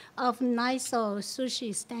co-chair of NISO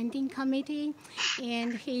SUSHI Standing Committee,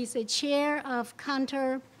 and he's the chair of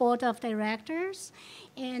Counter Board of Directors.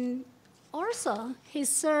 And also, he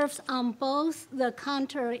serves on both the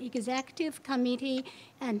Counter Executive Committee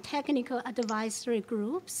and Technical Advisory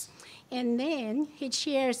Groups. And then he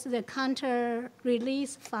chairs the Counter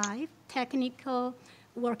Release 5 Technical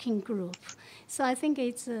Working Group. So I think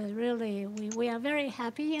it's really, we are very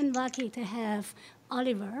happy and lucky to have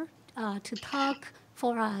Oliver to talk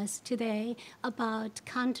for us today about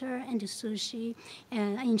Counter and SUSHI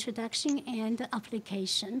and introduction and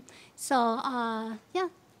application. So yeah,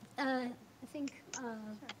 I think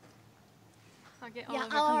I'll get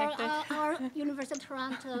Oliver connected. Our University of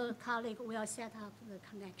Toronto colleague will set up the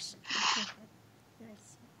connection.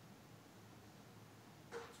 Yes.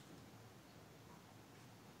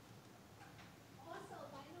 Also,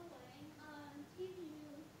 by the way, if you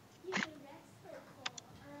register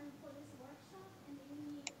for this workshop and you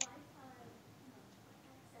need Wi-Fi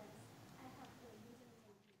access, I have the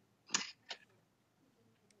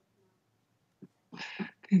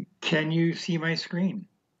username. Can you see my screen?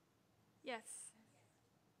 Yes.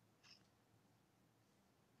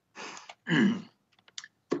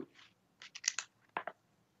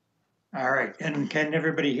 All right, and can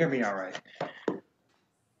everybody hear me all right?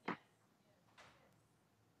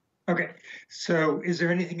 Okay, so is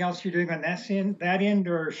there anything else you're doing on that end,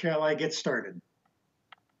 or shall I get started?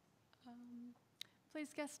 Please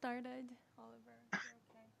get started, Oliver.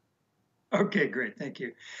 You're okay. Okay, great, thank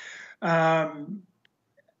you. Well,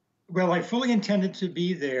 I fully intended to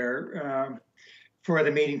be there for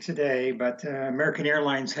the meeting today, but American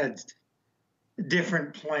Airlines had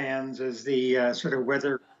different plans as the sort of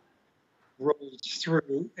weather rolls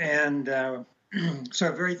through. And so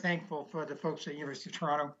I'm very thankful for the folks at University of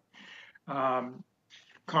Toronto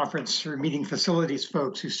conference or meeting facilities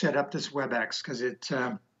folks who set up this WebEx, because it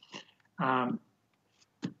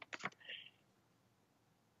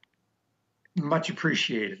much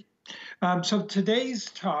appreciated. So today's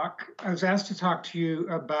talk, I was asked to talk to you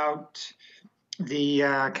about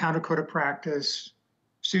the counter code of practice,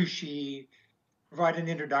 SUSHI, provide an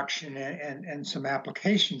introduction and some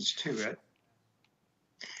applications to it.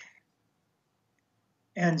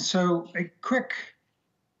 And so a quick,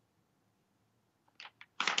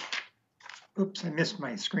 oops, I missed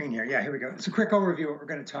my screen here. Yeah, here we go. It's a quick overview of what we're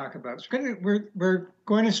going to talk about. So we're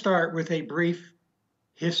going to start with a brief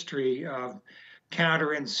history of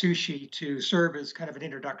counter and SUSHI to serve as kind of an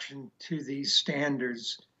introduction to these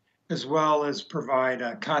standards, as well as provide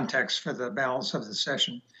a context for the balance of the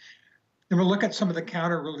session. Then we'll look at some of the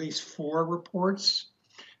counter release 4 reports,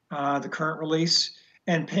 the current release,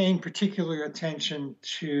 and paying particular attention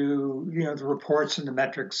to the reports and the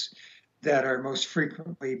metrics that are most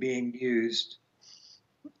frequently being used.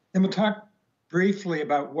 Then we'll talk briefly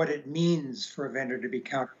about what it means for a vendor to be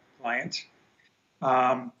counter compliant.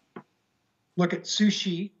 Look at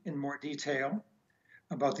SUSHI in more detail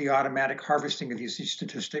about the automatic harvesting of usage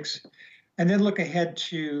statistics, and then look ahead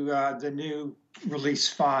to the new release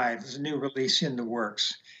 5. There's a new release in the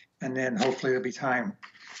works, and then hopefully there'll be time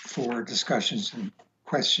for discussions and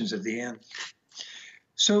questions at the end.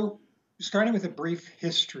 So starting with a brief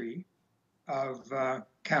history of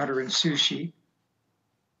counter and SUSHI,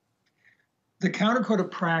 the counter code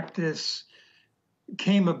of practice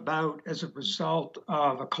came about as a result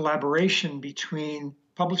of a collaboration between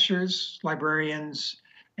publishers, librarians,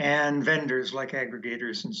 and vendors like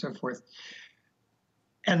aggregators and so forth.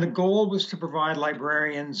 And the goal was to provide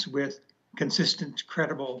librarians with consistent,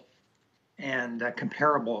 credible, and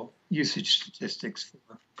comparable usage statistics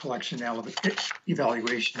for collection,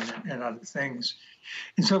 evaluation, and other things.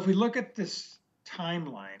 And so if we look at this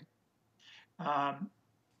timeline,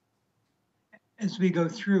 as we go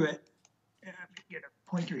through it, get a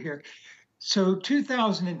pointer here. So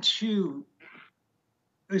 2002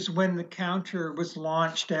 is when the counter was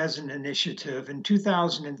launched as an initiative, and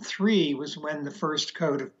 2003 was when the first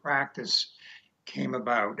code of practice came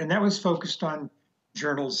about, and that was focused on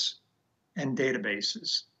journals and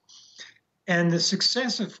databases. And the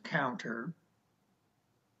success of counter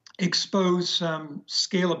exposed some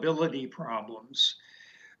scalability problems.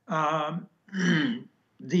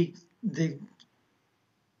 The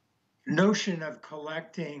notion of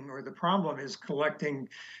collecting, or the problem is collecting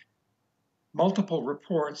multiple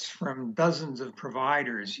reports from dozens of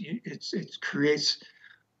providers. It creates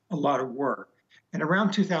a lot of work. And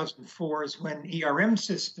around 2004 is when ERM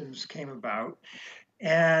systems came about,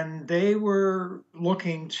 and they were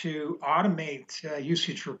looking to automate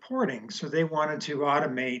usage reporting. So they wanted to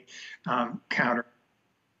automate counter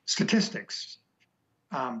statistics.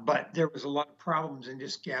 But there was a lot of problems in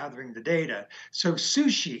just gathering the data. So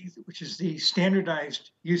SUSHI, which is the Standardized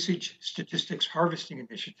Usage Statistics Harvesting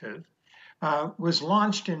Initiative, was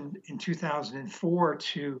launched in 2004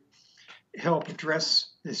 to help address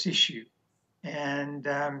this issue. And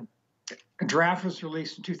a draft was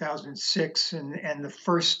released in 2006, and the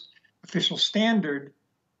first official standard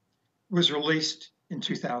was released in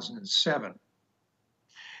 2007.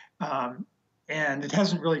 And it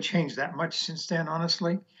hasn't really changed that much since then,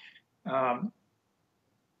 honestly.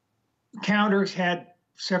 Counter's had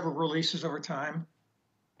several releases over time.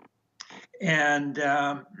 And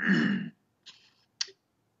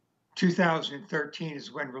 2013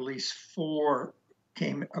 is when release 4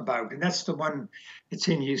 came about. And that's the one that's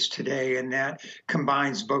in use today. And that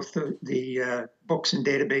combines both the books and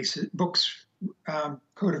databases, books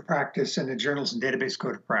code of practice and the journals and database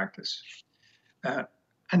code of practice.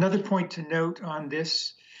 Another point to note on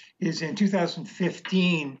this is in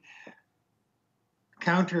 2015,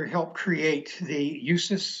 Counter helped create the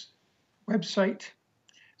USIS website.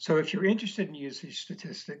 So if you're interested in usage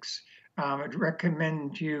statistics, I'd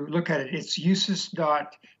recommend you look at it. It's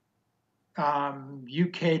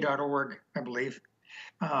usis.uk.org, I believe.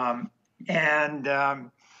 And a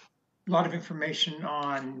lot of information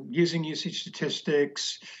on using usage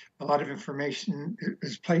statistics. A lot of information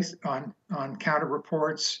is placed on counter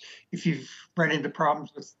reports. If you've run into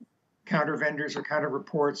problems with counter vendors or counter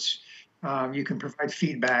reports. You can provide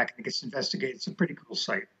feedback, it gets investigated. It's a pretty cool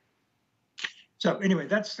site. So anyway,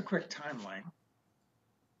 that's the quick timeline.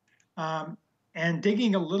 And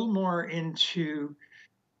digging a little more into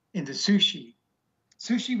SUSHI.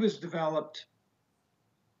 SUSHI was developed,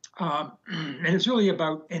 and it's really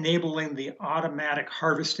about enabling the automatic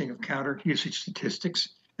harvesting of counter usage statistics.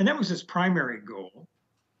 And that was its primary goal.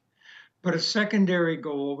 But a secondary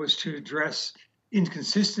goal was to address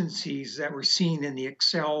inconsistencies that were seen in the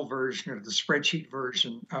Excel version or the spreadsheet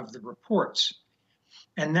version of the reports.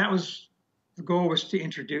 And that was, the goal was to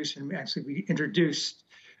introduce, and actually we introduced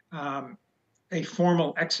a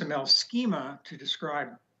formal XML schema to describe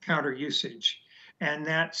counter usage. And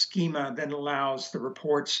that schema then allows the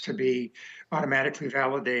reports to be automatically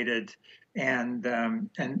validated and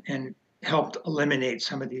helped eliminate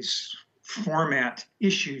some of these format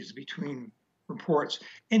issues between reports.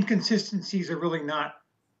 Inconsistencies are really not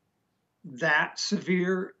that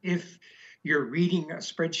severe if you're reading a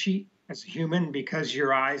spreadsheet as a human because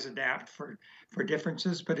your eyes adapt for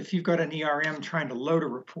differences. But if you've got an ERM trying to load a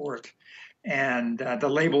report and the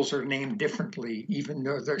labels are named differently, even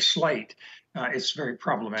though they're slight, it's very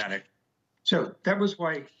problematic. So that was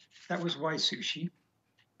why SUSHI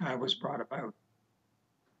was brought about.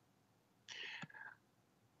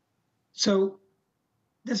 So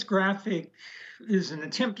this graphic is an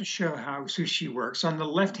attempt to show how SUSHI works. On the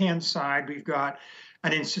left-hand side, we've got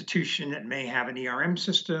an institution that may have an ERM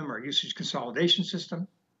system or usage consolidation system.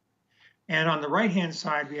 And on the right-hand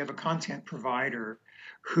side, we have a content provider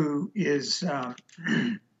who is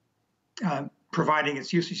providing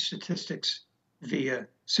its usage statistics via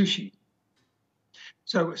SUSHI.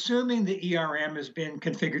 So assuming the ERM has been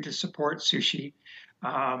configured to support SUSHI,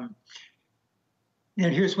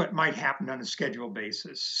 and here's what might happen on a scheduled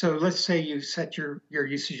basis. So let's say you set your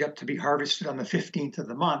usage up to be harvested on the 15th of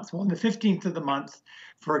the month. Well, on the 15th of the month,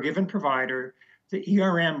 for a given provider, the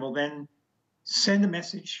ERM will then send a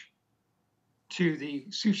message to the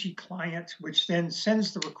SUSHI client, which then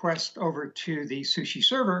sends the request over to the SUSHI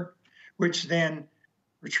server, which then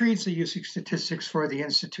retrieves the usage statistics for the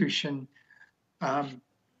institution,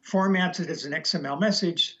 formats it as an XML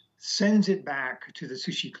message, sends it back to the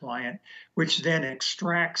SUSHI client, which then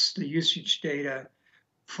extracts the usage data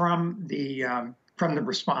from the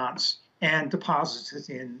response and deposits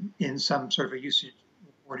it in some sort of a usage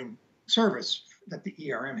reporting service that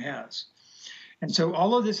the ERM has. And so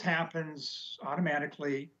all of this happens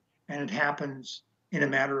automatically, and it happens in a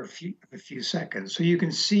matter of a few seconds. So you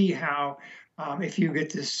can see how if you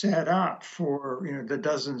get this set up for the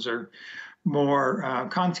dozens or more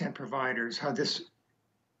content providers, how this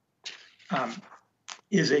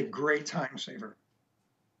is a great time saver.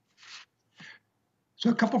 So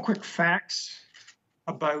a couple quick facts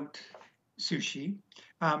about SUSHI.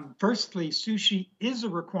 Firstly, SUSHI is a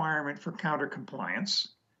requirement for counter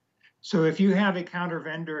compliance. So if you have a counter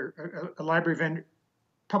vendor, a library vendor,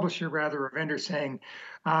 publisher rather, a vendor saying,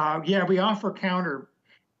 yeah, we offer counter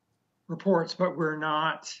reports, but we're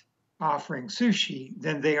not offering SUSHI,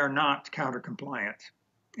 then they are not counter compliant.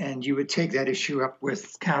 And you would take that issue up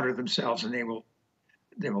with Counter themselves, and they will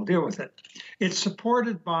deal with it. It's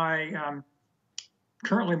supported by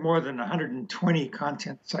currently more than 120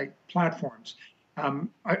 content site platforms.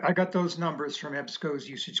 I got those numbers from EBSCO's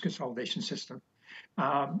usage consolidation system,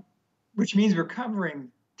 which means we're covering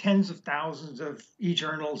tens of thousands of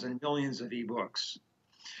e-journals and millions of ebooks.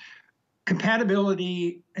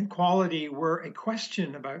 Compatibility and quality were a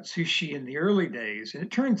question about SUSHI in the early days, and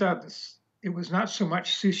it turns out it was not so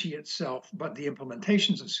much SUSHI itself, but the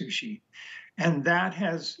implementations of SUSHI. And that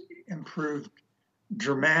has improved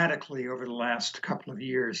dramatically over the last couple of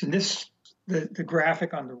years. And the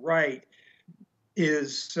graphic on the right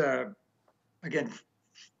is, again,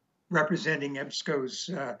 representing EBSCO's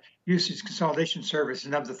usage consolidation service.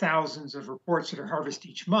 And of the thousands of reports that are harvested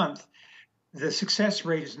each month, the success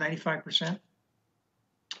rate is 95%.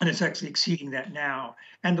 And it's actually exceeding that now.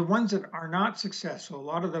 And the ones that are not successful, a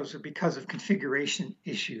lot of those are because of configuration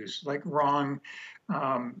issues, like wrong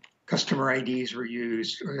customer IDs were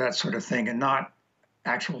used or that sort of thing, and not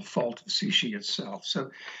actual fault of SUSHI itself. So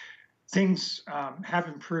things have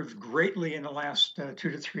improved greatly in the last 2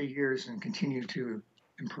 to 3 years and continue to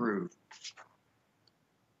improve.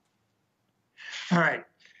 All right.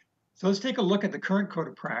 So let's take a look at the current code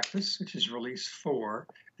of practice, which is release 4.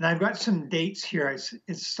 And I've got some dates here.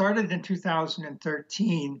 It started in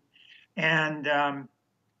 2013, and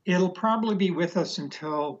it'll probably be with us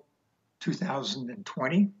until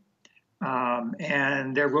 2020.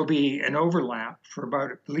 And there will be an overlap for about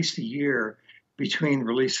at least a year between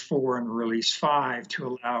release 4 and release 5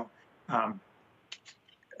 to allow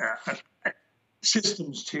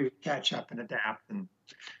systems to catch up and adapt and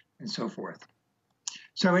so forth.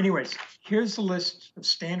 So anyways, here's the list of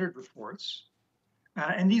standard reports.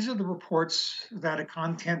 And these are the reports that a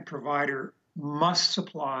content provider must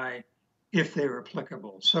supply if they're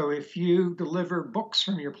applicable. So if you deliver books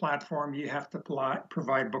from your platform, you have to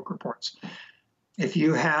provide book reports. If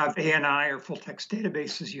you have ANI or full text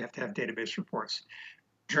databases, you have to have database reports,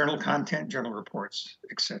 journal content, journal reports,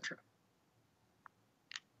 etc.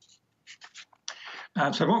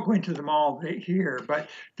 So I won't go into them all here, but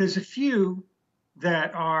there's a few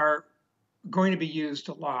that are going to be used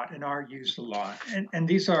a lot and are used a lot. And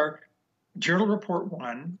these are Journal Report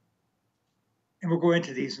 1, and we'll go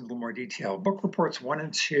into these in a little more detail. Book Reports 1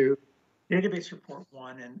 and 2, Database Report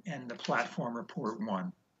 1, and the Platform Report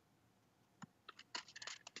 1.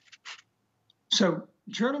 So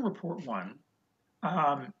Journal Report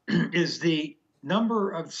 1 is the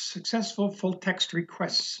number of successful full text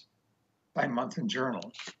requests by month in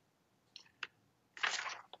journal.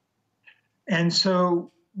 And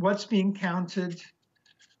so what's being counted?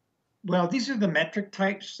 Well, these are the metric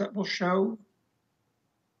types that we'll show.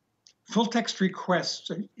 Full text requests,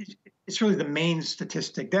 it's really the main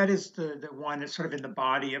statistic. That is the one that's sort of in the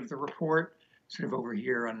body of the report, sort of over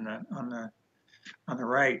here on the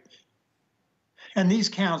right. And these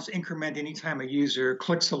counts increment anytime a user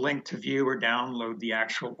clicks a link to view or download the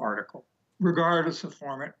actual article, regardless of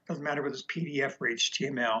format. Doesn't matter whether it's PDF or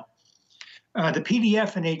HTML. The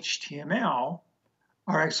PDF and HTML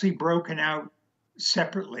are actually broken out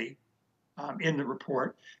separately in the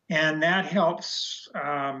report, and that helps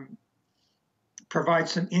provide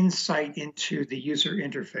some insight into the user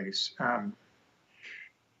interface.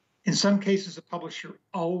 In some cases, the publisher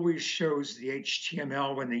always shows the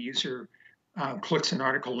HTML when the user clicks an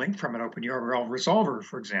article link from an OpenURL resolver,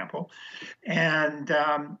 for example, and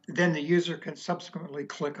then the user can subsequently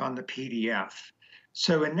click on the PDF.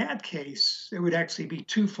 So in that case, it would actually be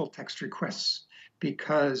two full text requests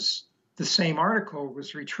because the same article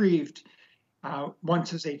was retrieved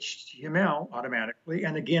once as HTML automatically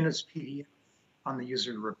and again as PDF on the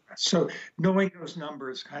user request. So knowing those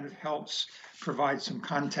numbers kind of helps provide some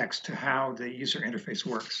context to how the user interface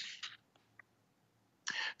works.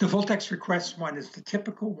 The full text request one is the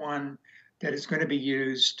typical one that is going to be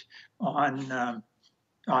used on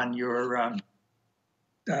your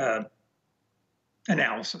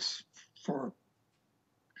analysis for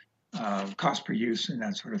cost per use and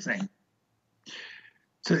that sort of thing.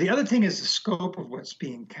 So the other thing is the scope of what's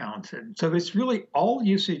being counted. So it's really all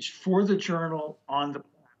usage for the journal on the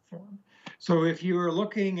platform. So if you are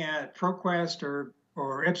looking at ProQuest or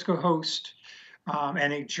EBSCO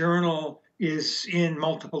and a journal is in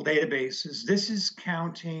multiple databases, this is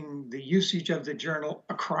counting the usage of the journal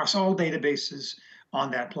across all databases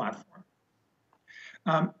on that platform.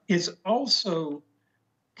 It's also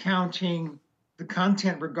counting the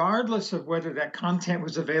content regardless of whether that content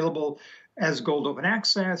was available as Gold Open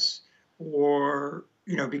Access or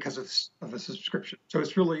because of a subscription. So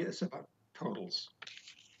it's about totals.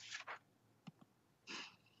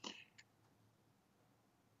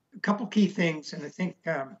 A couple key things, and I think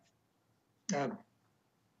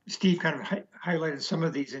Steve kind of highlighted some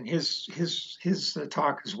of these in his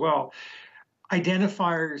talk as well.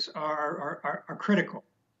 Identifiers are critical.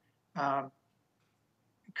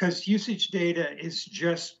 Because usage data is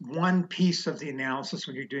just one piece of the analysis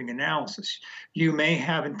when you're doing analysis. You may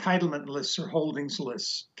have entitlement lists or holdings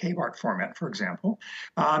lists, KBART format, for example.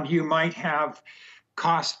 You might have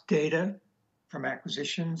cost data from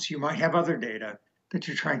acquisitions. You might have other data that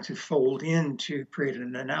you're trying to fold in to create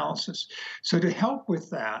an analysis. So to help with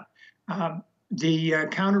that, the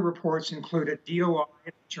counter reports include a DOI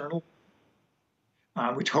journal,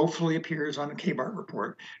 which hopefully appears on a KBART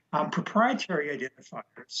report, proprietary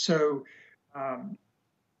identifiers. So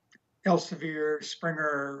Elsevier,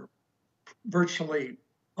 Springer, virtually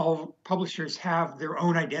all publishers have their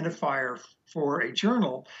own identifier for a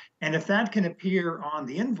journal. And if that can appear on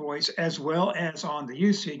the invoice as well as on the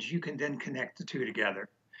usage, you can then connect the two together.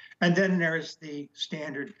 And then there's the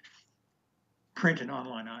standard print and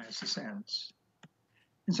online ISSNs.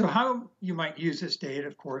 And so how you might use this data,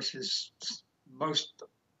 of course, is most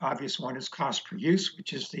obvious one is cost per use,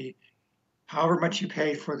 which is the however much you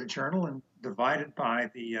pay for the journal and divided by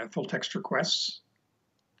the full text requests.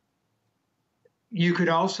 You could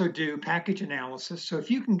also do package analysis. So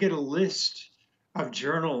if you can get a list of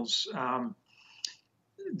journals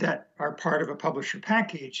that are part of a publisher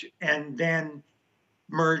package and then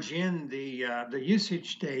merge in the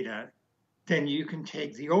usage data, then you can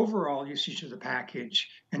take the overall usage of the package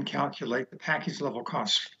and calculate the package level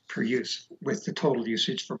cost per use with the total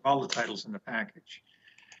usage for all the titles in the package.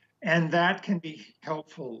 And that can be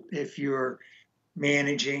helpful if you're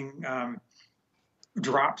managing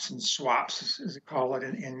drops and swaps, as they call it,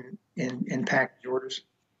 in package orders.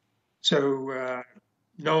 So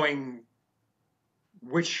knowing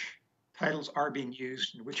which titles are being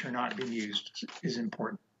used and which are not being used is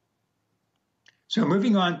important. So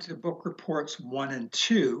moving on to book reports 1 and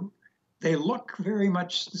 2, they look very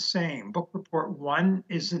much the same. Book report 1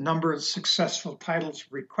 is the number of successful titles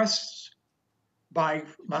requests by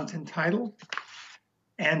month and title.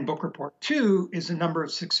 And book report 2 is the number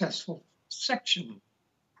of successful section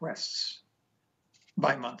requests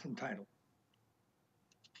by month and title.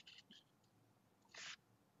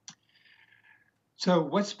 So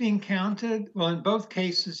what's being counted? Well, in both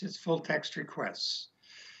cases, it's full text requests.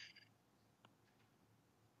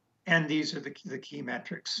 And these are the key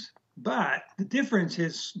metrics. But the difference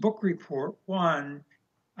is book report 1,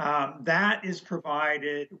 that is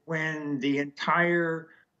provided when the entire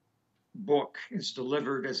book is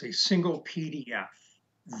delivered as a single PDF.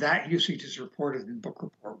 That usage is reported in book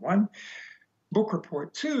report 1. Book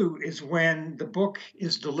report 2 is when the book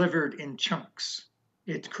is delivered in chunks.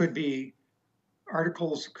 It could be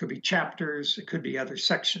articles, it could be chapters, it could be other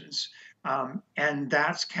sections, and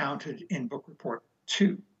that's counted in book report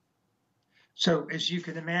 2. So as you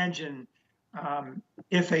can imagine,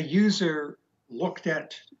 if a user looked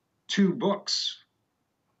at 2 books,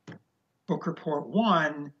 book report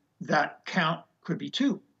 1, that count could be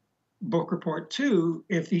 2. Book report 2,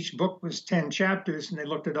 if each book was 10 chapters and they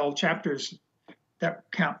looked at all chapters, that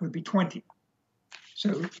count would be 20.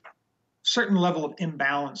 So certain level of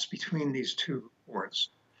imbalance between these 2 reports.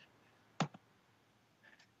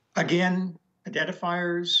 Again,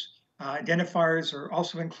 identifiers. Identifiers are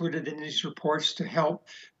also included in these reports to help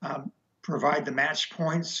provide the match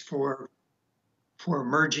points for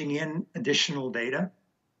merging in additional data.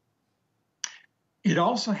 It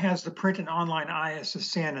also has the print and online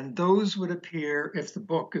ISSN, and those would appear if the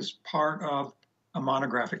book is part of a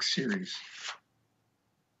monographic series.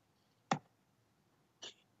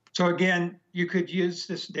 So again, you could use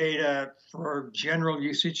this data for general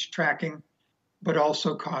usage tracking, but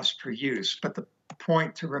also cost per use. But the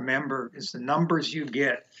point to remember is the numbers you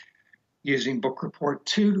get using book report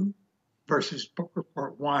 2 versus book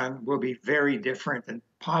report 1 will be very different and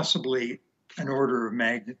possibly an order of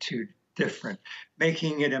magnitude different,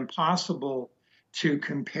 making it impossible to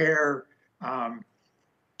compare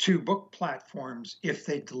 2 book platforms if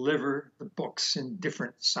they deliver the books in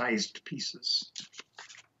different sized pieces.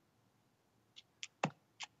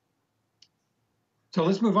 So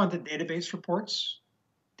let's move on to database reports.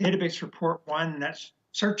 Database report 1, that's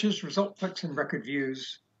searches, result clicks, and record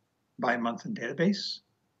views by month in database.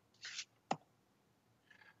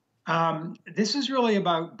 This is really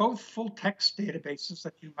about both full text databases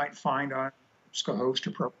that you might find on EBSCO host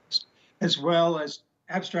or ProQuest, as well as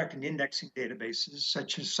abstract and indexing databases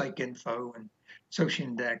such as PsycInfo and SUSHI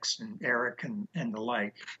Index and ERIC and the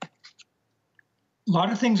like. A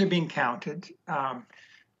lot of things are being counted.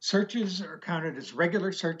 Searches are counted as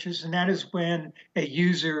regular searches, and that is when a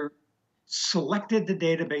user selected the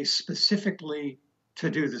database specifically to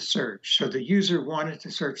do the search. So the user wanted to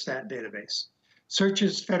search that database.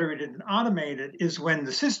 Searches federated and automated is when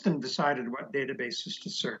the system decided what databases to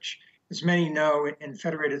search. As many know, in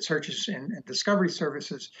federated searches and discovery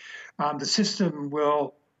services, the system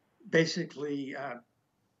will basically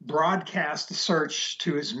broadcast the search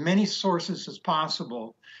to as many sources as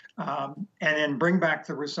possible, and then bring back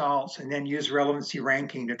the results, and then use relevancy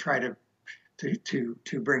ranking to try to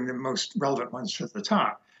bring the most relevant ones to the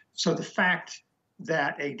top. So the fact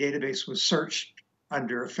that a database was searched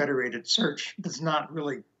under a federated search does not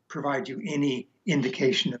really provide you any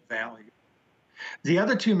indication of value. The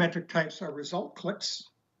other 2 metric types are result clicks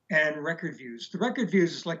and record views. The record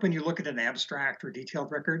views is like when you look at an abstract or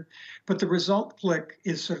detailed record, but the result click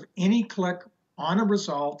is sort of any click on a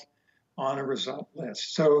result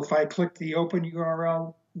list. So if I click the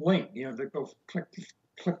OpenURL link, go click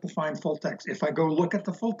the find full text. If I go look at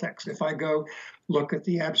the full text, if I go look at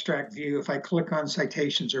the abstract view, if I click on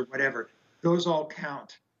citations or whatever, those all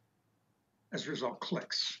count as result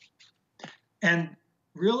clicks. And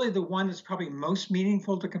really the one that's probably most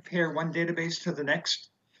meaningful to compare one database to the next,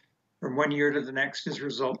 from one year to the next, is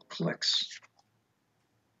result clicks.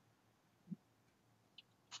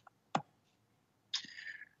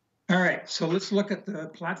 All right, so let's look at the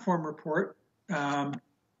platform report. And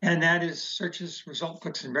that is searches, result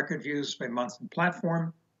clicks, and record views by month and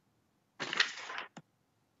platform.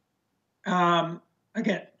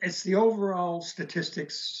 Again, it's the overall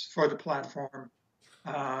statistics for the platform.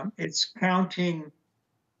 It's counting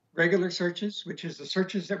regular searches, which is the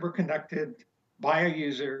searches that were conducted by a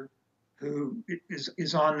user who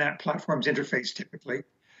is on that platform's interface typically,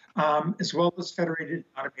 as well as federated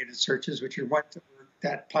automated searches, which are what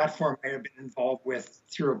that platform may have been involved with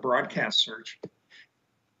through a broadcast search,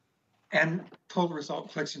 and total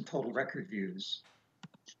result clicks and total record views.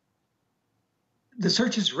 The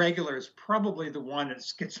searches regular is probably the one that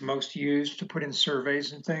gets most used to put in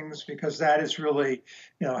surveys and things, because that is really,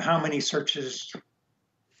 how many searches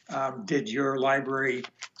did your library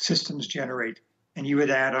systems generate? And you would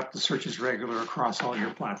add up the searches regular across all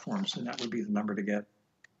your platforms, and that would be the number to get.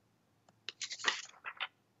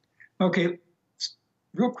 Okay,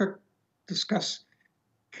 real quick, discuss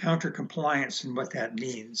counter compliance and what that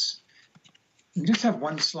means. I just have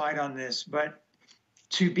one slide on this, but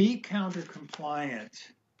to be counter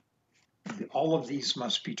compliant, all of these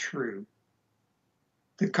must be true.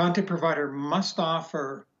 The content provider must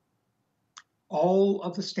offer all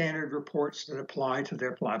of the standard reports that apply to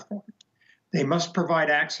their platform. They must provide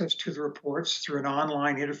access to the reports through an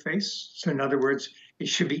online interface. So in other words, it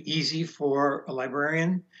should be easy for a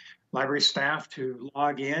librarian, library staff to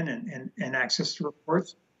log in and access the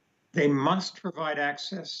reports. They must provide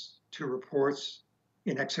access to reports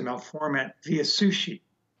in XML format via SUSHI.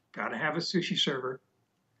 Got to have a SUSHI server.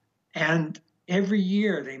 And every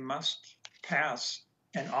year they must pass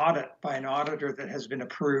an audit by an auditor that has been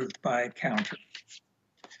approved by Counter.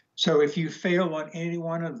 So if you fail on any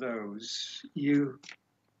one of those, you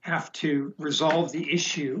have to resolve the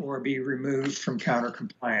issue or be removed from Counter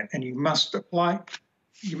compliant. And you must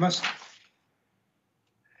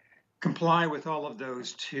comply with all of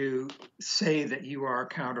those to say that you are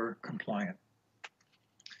Counter compliant.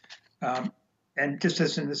 And just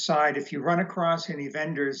as an aside, if you run across any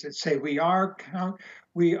vendors that say we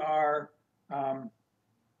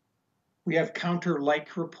have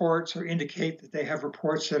Counter-like reports or indicate that they have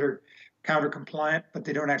reports that are Counter compliant, but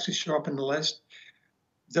they don't actually show up in the list,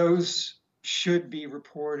 those should be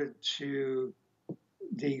reported to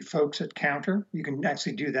the folks at Counter. You can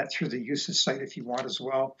actually do that through the USIS site if you want as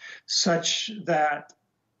well, such that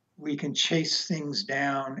we can chase things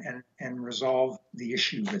down and resolve the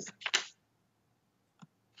issue with them.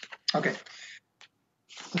 Okay,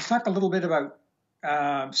 let's talk a little bit about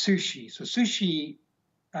SUSHI. So SUSHI,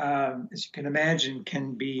 as you can imagine,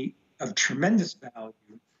 can be of tremendous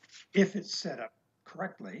value if it's set up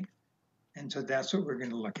correctly. And so that's what we're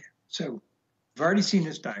going to look at. So we've already seen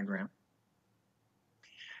this diagram.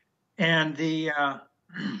 And the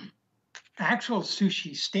actual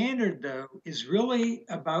SUSHI standard, though, is really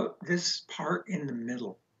about this part in the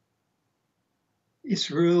middle. It's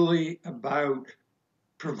really about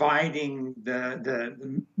providing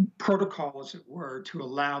the protocol, as it were, to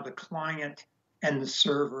allow the client and the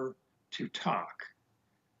server to talk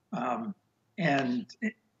and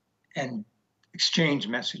exchange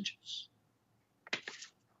messages.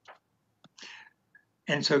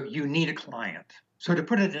 And so you need a client. So to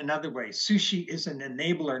put it another way, SUSHI is an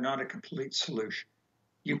enabler, not a complete solution.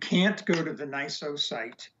 You can't go to the NISO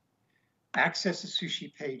site, access the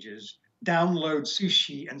SUSHI pages, download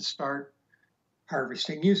SUSHI, and start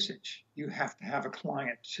harvesting usage. You have to have a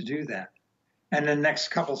client to do that. And the next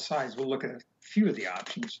couple slides, we'll look at a few of the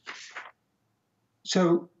options.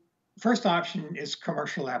 So first option is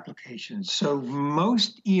commercial applications. So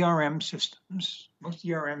most ERM systems, most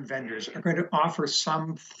ERM vendors are going to offer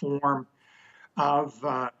some form of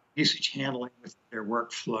usage handling with their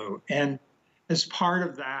workflow. And as part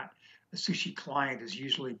of that, a SUSHI client is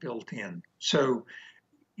usually built in. So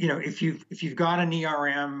if you've got an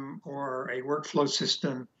ERM or a workflow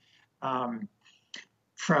system from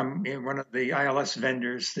one of the ILS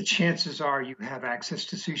vendors, the chances are you have access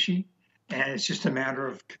to SUSHI, and it's just a matter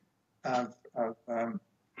of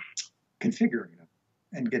configuring them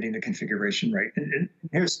and getting the configuration right. And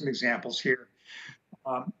here's some examples here.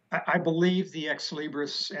 I believe the Ex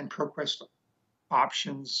Libris and ProQuest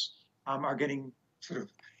options are getting sort of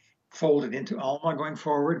folded into Alma going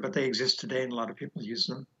forward, but they exist today and a lot of people use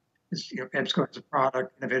them. EBSCO has a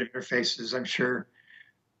product, Innovative Interfaces, I'm sure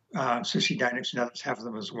SUSHI Dynamics and others have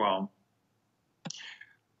them as well.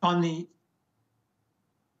 On the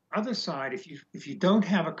other side, if you don't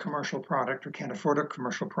have a commercial product or can't afford a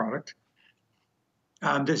commercial product,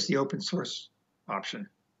 there's the open source option.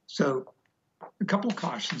 So a couple of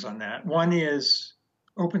cautions on that. One is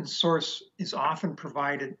open source is often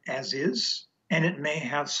provided as is, and it may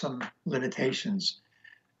have some limitations.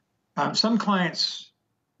 Some clients,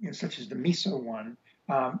 such as the MISO one,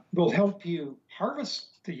 will help you harvest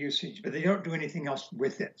the usage, but they don't do anything else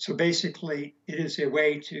with it. So basically, it is a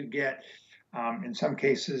way to get, in some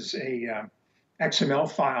cases, a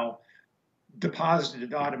XML file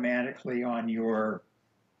deposited automatically on your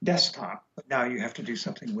desktop, but now you have to do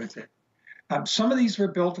something with it. Some of these were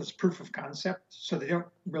built as proof of concept, so they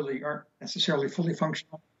aren't necessarily fully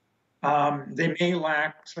functional. They may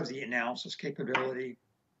lack some of the analysis capability,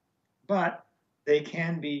 but they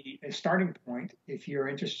can be a starting point if you're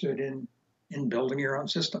interested in building your own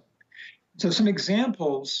system. So some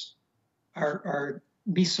examples are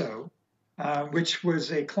MISO, which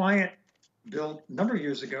was a client built a number of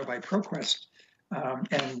years ago by ProQuest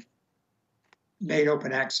and made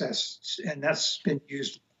open access, and that's been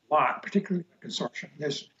used a lot, particularly in the consortium.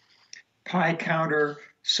 There's PyCounter,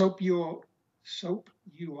 SOAP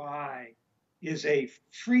UI is a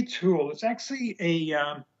free tool. It's actually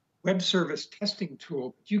a web service testing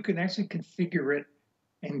tool. You can actually configure it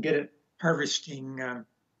and get it harvesting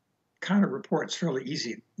counter reports fairly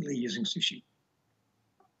easily using SUSHI.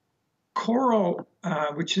 Coral,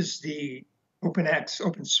 which is the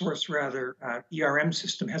open source rather, ERM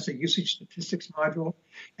system, has a usage statistics module.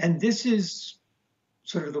 And this is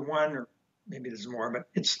sort of the one, or maybe there's more, but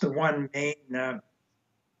it's the one main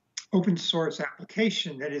open source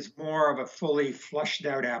application that is more of a fully flushed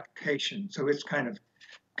out application. So it's kind of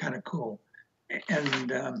cool.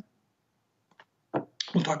 And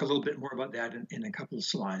we'll talk a little bit more about that in a couple of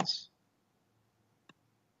slides.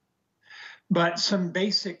 But some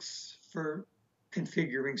basics for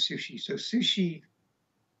configuring SUSHI. So SUSHI,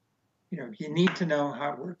 you need to know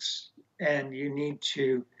how it works, and you need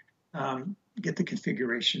to get the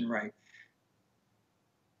configuration right.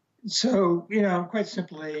 So, quite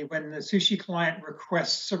simply, when the SUSHI client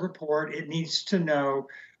requests a report, it needs to know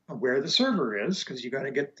where the server is, because you got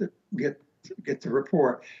to get the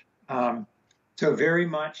report. So very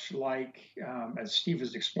much like as Steve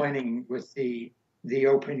was explaining with the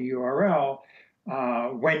OpenURL,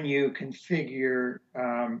 when you configure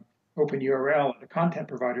OpenURL at the content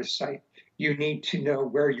provider site, you need to know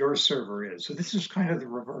where your server is. So this is kind of the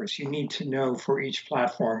reverse. You need to know for each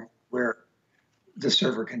platform where the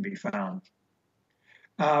server can be found.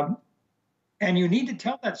 And you need to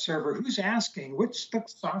tell that server who's asking, which the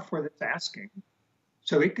software that's asking,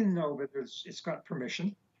 so it can know whether it's got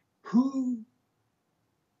permission,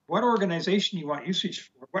 what organization you want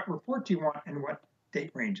usage for, what report do you want, and what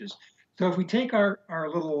date ranges. So if we take our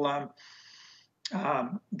little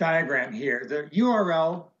diagram here, the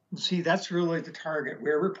URL, see that's really the target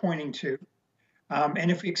where we're pointing to.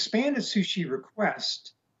 And if we expand a SUSHI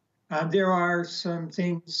request, there are some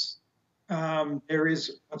things. There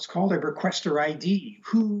is what's called a requester ID.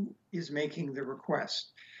 Who is making the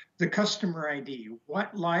request? The customer ID.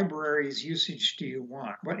 What libraries usage do you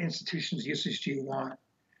want? What institutions usage do you want?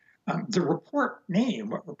 The report name.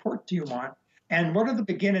 What report do you want? And what are the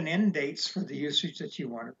begin and end dates for the usage that you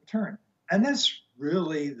want to return? And that's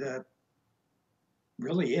really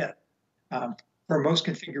it. For most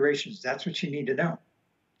configurations, that's what you need to know.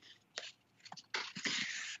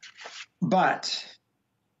 But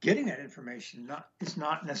getting that information is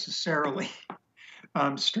not necessarily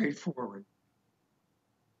straightforward.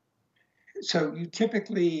 So you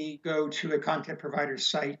typically go to a content provider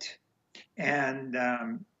site and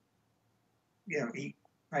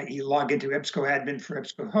you log into EBSCO admin for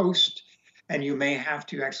EBSCO host, and you may have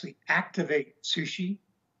to actually activate SUSHI,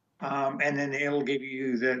 and then it'll give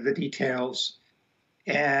you the details.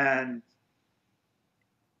 And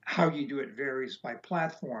how you do it varies by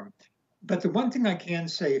platform. But the one thing I can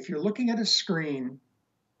say, if you're looking at a screen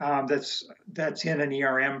that's in an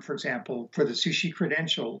ERM, for example, for the SUSHI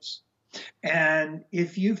credentials, and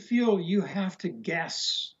if you feel you have to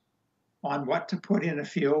guess on what to put in a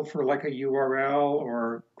field for like a URL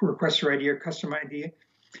or requester ID or customer ID,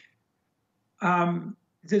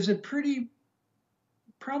 there's a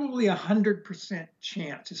probably 100%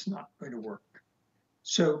 chance it's not going to work.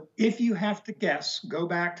 So if you have to guess, go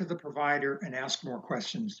back to the provider and ask more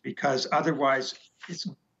questions, because otherwise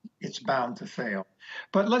it's bound to fail.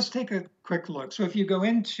 But let's take a quick look. So if you go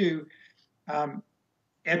into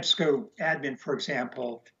EBSCO admin, for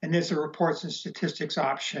example, and there's a reports and statistics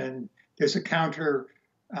option, there's a counter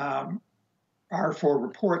R4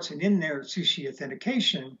 reports, and in there SUSHI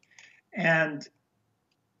authentication, and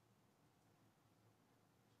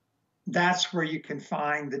that's where you can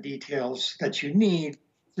find the details that you need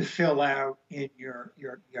to fill out in your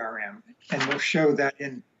ERM. And we'll show that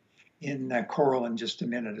in Coral in just a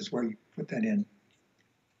minute, is where you put that in.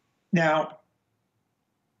 Now,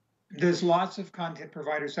 there's lots of content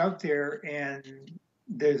providers out there, and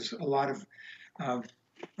there's a lot of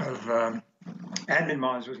admin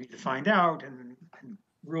modules you need to find out, and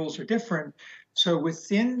rules are different. So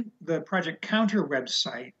within the Project Counter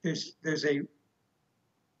website, there's a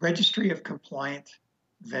registry of compliant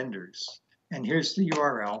vendors. And here's the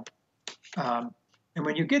URL. And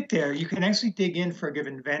when you get there, you can actually dig in for a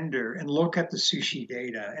given vendor and look at the SUSHI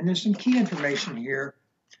data. And there's some key information here.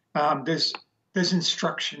 There's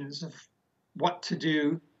instructions of what to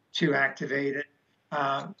do to activate it.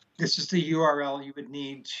 This is the URL you would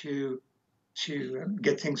need to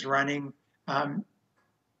get things running.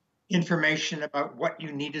 Information about what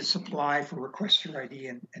you need to supply for requester ID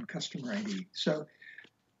and customer ID. So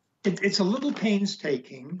it's a little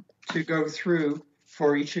painstaking to go through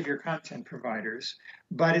for each of your content providers,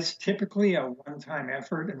 but it's typically a one-time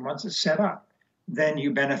effort, and once it's set up, then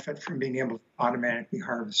you benefit from being able to automatically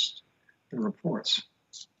harvest the reports.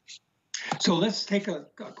 So let's take a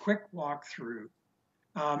quick walk through,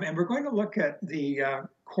 and we're going to look at the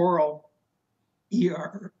Coral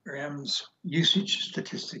ERM's usage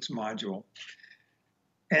statistics module.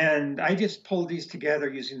 And I just pulled these together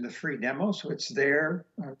using the free demo, so it's there.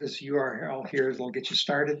 This URL here will get you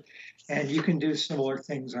started, and you can do similar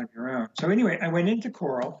things on your own. So anyway, I went into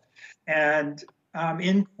Coral, and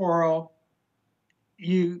in Coral,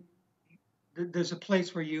 there's a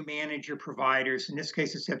place where you manage your providers. In this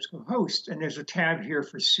case, it's EBSCO host, and there's a tab here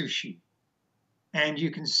for SUSHI. And you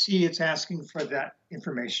can see it's asking for that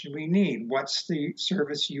information we need. What's the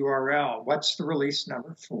service URL? What's the release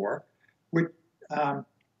number for?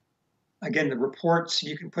 Again, the reports,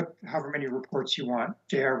 you can put however many reports you want,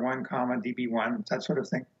 JR1, DB1, that sort of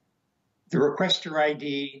thing. The requester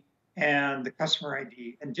ID and the customer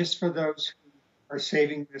ID. And just for those who are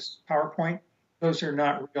saving this PowerPoint, those are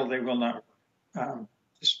not real, they will not work.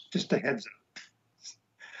 Just a heads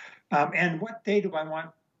up. And what day do I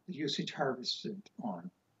want the usage harvested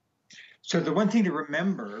on? So the one thing to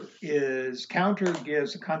remember is Counter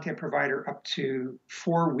gives a content provider up to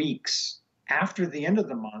 4 weeks after the end of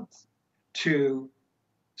the month to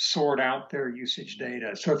sort out their usage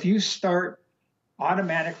data. So if you start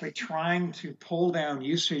automatically trying to pull down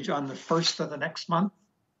usage on the first of the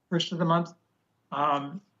month,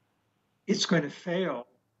 it's going to fail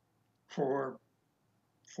for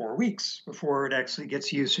 4 weeks before it actually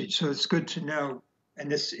gets usage. So it's good to know, and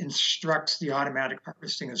this instructs the automatic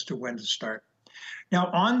harvesting as to when to start. Now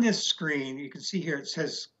on this screen, you can see here it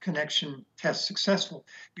says connection test successful.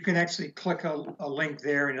 You can actually click a link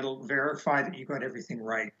there and it'll verify that you got everything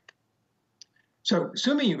right. So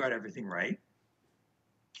assuming you got everything right,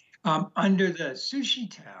 under the SUSHI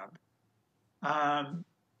tab,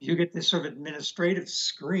 you get this sort of administrative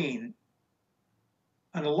screen.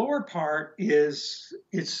 On the lower part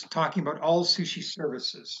it's talking about all SUSHI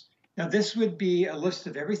services. Now this would be a list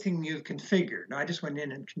of everything you've configured. Now I just went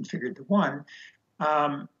in and configured the one,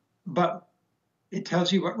 but it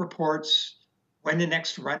tells you what reports, when the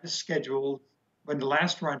next run is scheduled, when the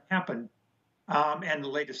last run happened, and the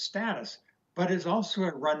latest status. But it's also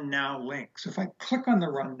a Run Now link. So if I click on the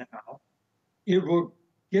Run Now, it will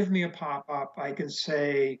give me a pop-up. I can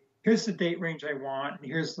say, here's the date range I want, and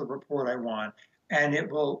here's the report I want. And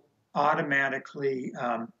it will automatically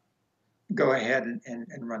go ahead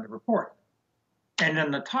and run the report. And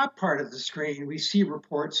on the top part of the screen, we see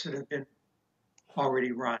reports that have been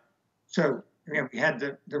already run. So again, we had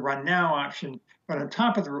the Run Now option, but on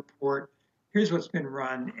top of the report, here's what's been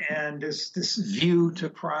run, and there's this view to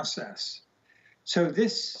process. So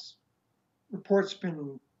this report's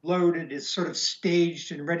been loaded, is sort of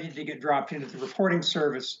staged and ready to get dropped into the reporting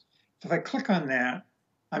service. So if I click on that,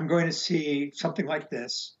 I'm going to see something like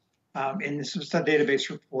this. And this is the database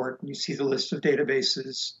report, and you see the list of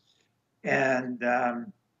databases and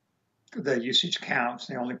the usage counts.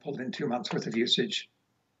 They only pulled in 2 months worth of usage.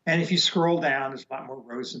 And if you scroll down, there's a lot more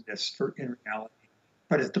rows in this in reality.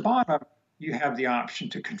 But at the bottom, you have the option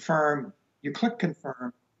to confirm. You click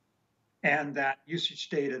confirm, and that usage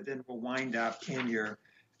data then will wind up in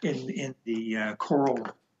the Coral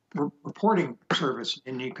reporting service,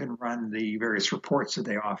 and you can run the various reports that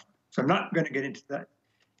they offer. So I'm not going to get into that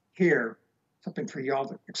here, something for y'all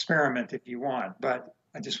to experiment if you want, but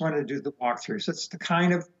I just wanted to do the walkthrough. So it's the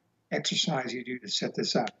kind of exercise you do to set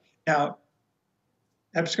this up. Now,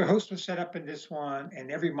 EBSCO host was set up in this one,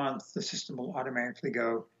 and every month the system will automatically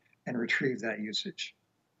go and retrieve that usage.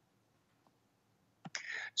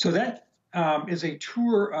 So that is a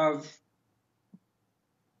tour of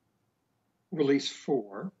release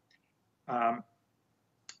 4. Now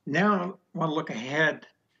I want to look ahead.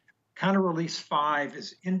 Kind of release 5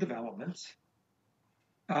 is in development.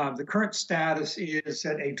 The current status is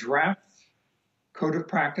that a draft code of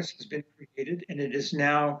practice has been created, and it is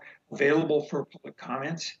now available for public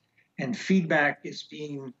comment, and feedback is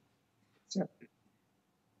being accepted.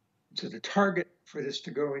 So the target for this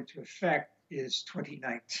to go into effect is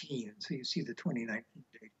 2019. So you see the 2019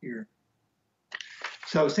 date here.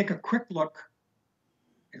 So let's take a quick look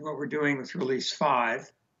and what we're doing with release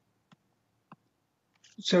 5.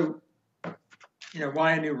 So,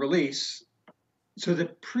 why a new release? So the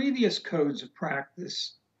previous codes of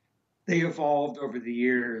practice, they evolved over the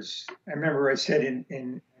years. I remember I said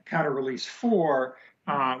in counter release 4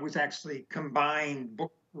 was actually combined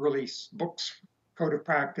books code of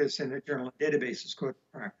practice and the journal and databases code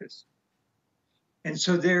of practice. And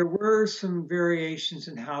so there were some variations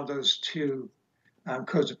in how those two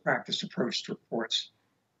codes of practice approached reports.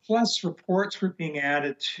 Plus, reports were being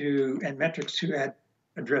added to, and metrics to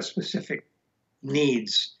address specific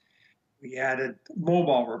needs. We added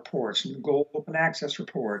mobile reports and goal open access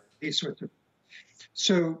report, these sorts of.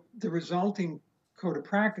 So the resulting code of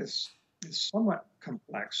practice is somewhat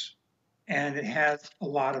complex, and it has a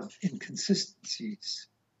lot of inconsistencies.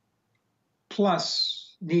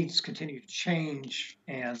 Plus, needs continue to change,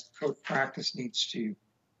 and code of practice needs to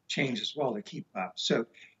change as well to keep up. So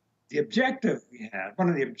the objective we had, one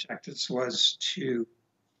of the objectives was to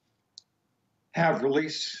have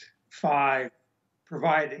release 5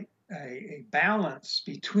 provide a balance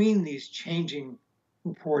between these changing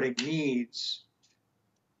reporting needs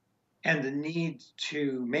and the need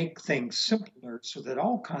to make things simpler so that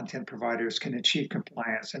all content providers can achieve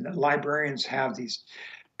compliance and that librarians have these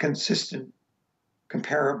consistent,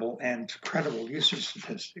 comparable, and credible usage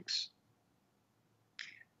statistics.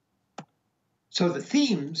 So the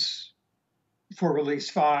themes for release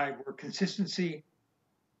 5 were consistency,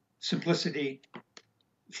 simplicity,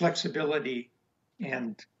 flexibility,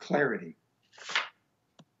 and clarity.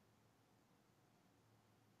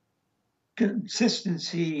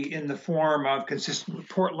 Consistency in the form of consistent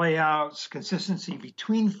report layouts, consistency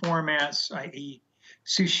between formats, i.e.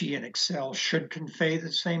 SUSHI and Excel should convey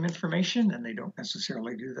the same information, and they don't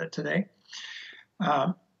necessarily do that today.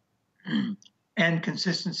 And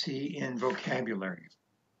consistency in vocabulary.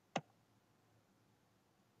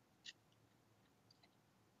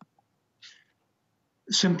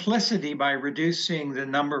 Simplicity by reducing the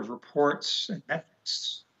number of reports and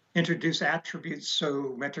metrics. Introduce attributes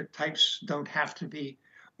so metric types don't have to be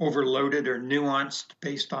overloaded or nuanced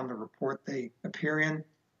based on the report they appear in.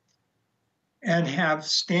 And have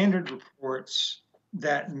standard reports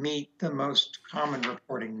that meet the most common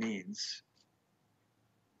reporting needs.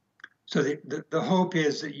 So the hope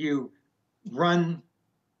is that you run,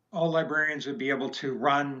 all librarians would be able to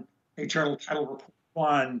run a journal title report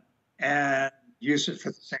 1 and use it for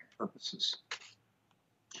the same purposes.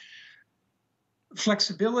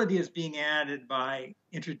 Flexibility is being added by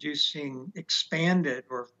introducing expanded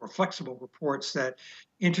or flexible reports that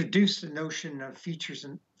introduce the notion of features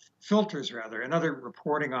and filters, rather, and other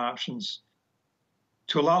reporting options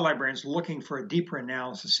to allow librarians looking for a deeper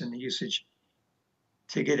analysis in the usage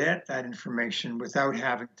to get at that information without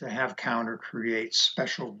having to have Counter create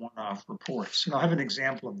special one-off reports. And I'll have an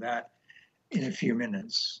example of that in a few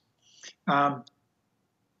minutes. So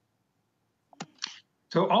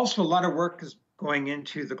also a lot of work is going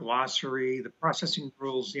into the glossary, the processing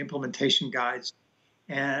rules, the implementation guides,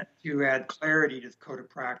 and to add clarity to the code of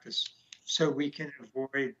practice so we can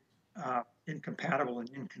avoid incompatible and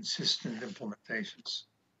inconsistent implementations.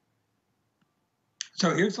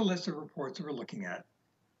 So here's a list of reports that we're looking at.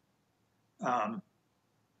 And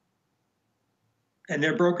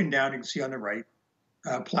they're broken down, you can see on the right,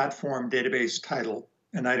 platform, database, title,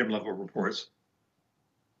 and item level reports.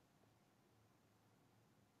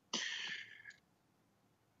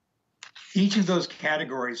 Each of those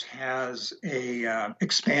categories has a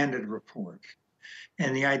expanded report.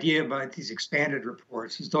 And the idea about these expanded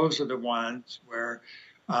reports is those are the ones where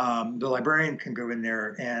the librarian can go in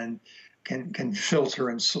there and can filter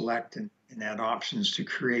and select and add options to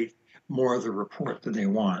create more of the report that they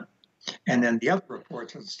want. And then the other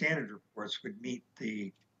reports, the standard reports, would meet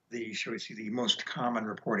the shall we see, the most common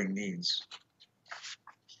reporting needs.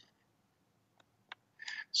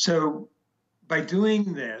 So by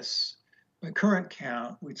doing this, by current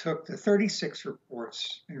count, we took the 36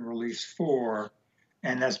 reports in release 4,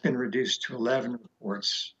 and that's been reduced to 11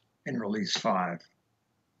 reports in release 5.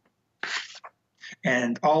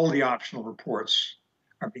 And all the optional reports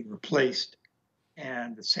are being replaced,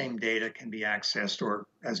 and the same data can be accessed or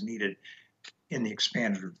as needed in the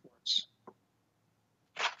expanded reports.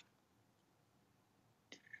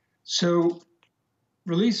 So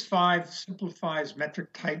release 5 simplifies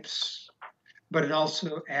metric types, but it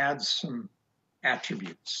also adds some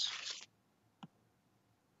attributes.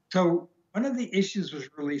 So one of the issues with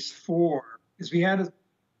release 4 is we had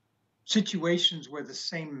situations where the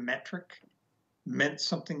same metric meant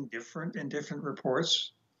something different in different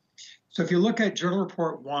reports. So if you look at Journal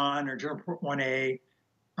Report 1 or Journal Report 1A,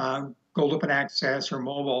 Gold Open Access or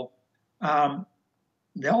mobile,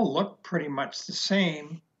 they'll look pretty much the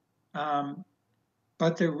same,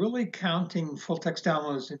 but they're really counting full text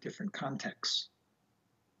downloads in different contexts.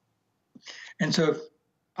 And so,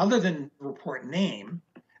 other than report name,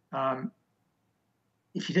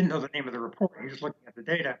 if you didn't know the name of the report, you're just looking at the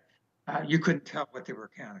data, you couldn't tell what they were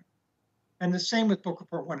counting. And the same with book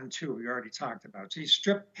report 1 and 2, we already talked about. So you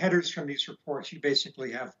strip headers from these reports, you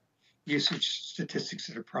basically have usage statistics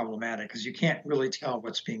that are problematic because you can't really tell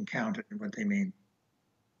what's being counted and what they mean.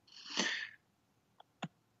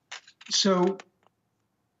 So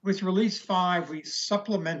with release 5, we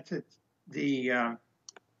supplemented the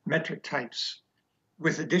metric types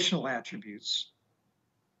with additional attributes.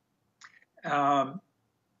 And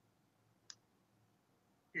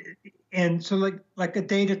so like a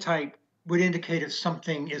data type would indicate if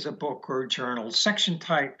something is a book or a journal. Section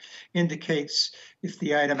type indicates if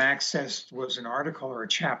the item accessed was an article or a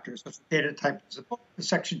chapter. So if the data type is a book, the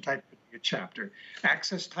section type would be a chapter.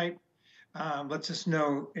 Access type lets us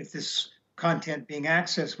know if this content being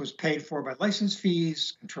accessed was paid for by license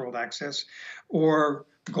fees, controlled access, or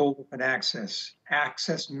gold open access.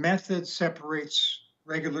 Access method separates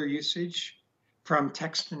regular usage from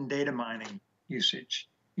text and data mining usage.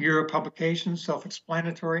 Year of publication,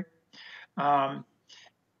 self-explanatory. So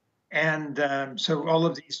all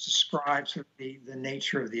of these describe sort of the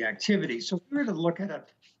nature of the activity. So if we were to look at a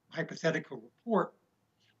hypothetical report,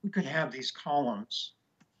 we could have these columns.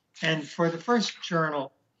 And for the first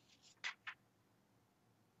journal,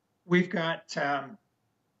 we've got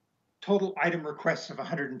total item requests of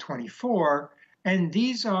 124, and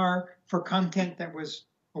these are for content that was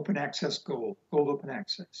open access gold open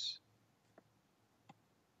access.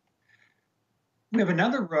 We have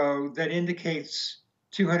another row that indicates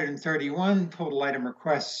 231 total item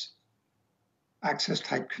requests, access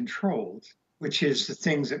type controlled, which is the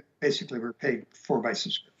things that basically were paid for by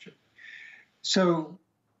subscription. So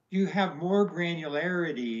you have more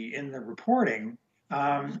granularity in the reporting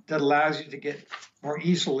that allows you to get more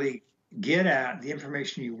easily get at the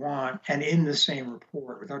information you want and in the same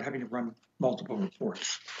report without having to run multiple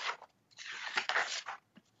reports.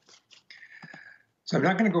 So I'm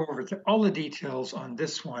not going to go over all the details on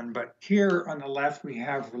this one, but here on the left, we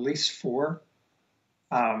have release 4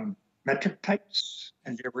 metric types,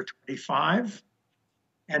 and there were 25.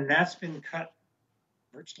 And that's been cut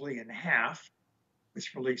virtually in half with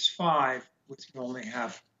release 5, which we only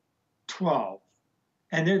have 12.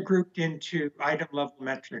 And they're grouped into item level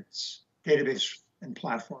metrics, database and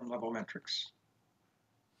platform level metrics.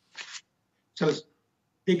 So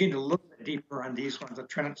digging a little bit deeper on these ones. I'm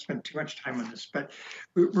trying not to spend too much time on this, but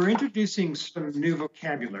we're introducing some new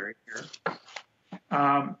vocabulary here.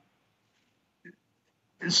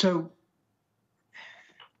 So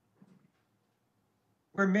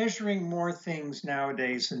we're measuring more things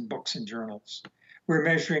nowadays in books and journals. We're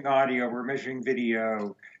measuring audio, we're measuring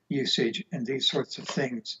video usage and these sorts of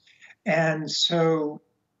things. And so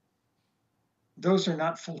those are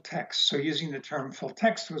not full text. So using the term full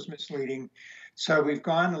text was misleading. So we've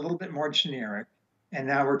gone a little bit more generic, and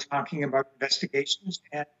now we're talking about investigations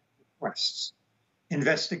and requests.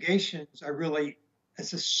 Investigations are really,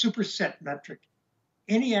 as a superset metric,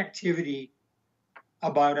 any activity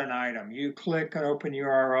about an item. You click an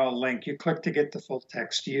OpenURL link, you click to get the full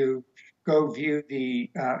text, you go view the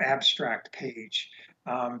abstract page,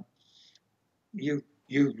 you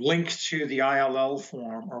link to the ILL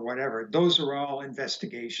form or whatever. Those are all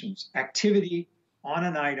investigations. Activity on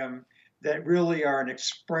an item that really are an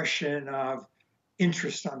expression of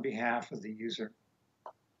interest on behalf of the user.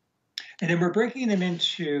 And then we're breaking them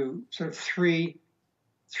into sort of three,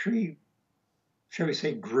 shall we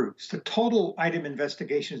say, groups. The total item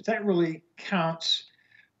investigations, that really counts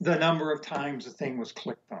the number of times the thing was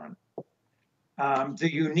clicked on.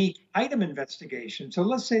 The unique item investigation, so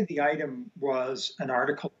let's say the item was an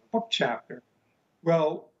article, a book chapter.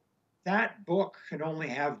 Well, that book can only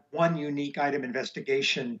have one unique item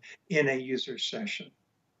investigation in a user session.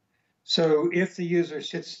 So if the user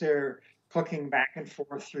sits there clicking back and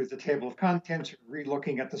forth through the table of contents or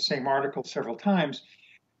re-looking at the same article several times,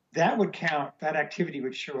 that would count, that activity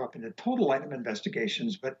would show up in the total item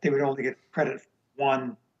investigations, but they would only get credit for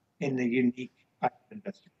one in the unique item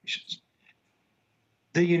investigations.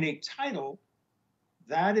 The unique title,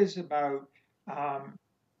 that is about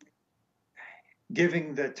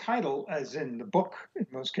giving the title, as in the book in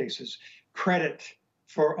most cases, credit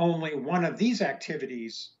for only one of these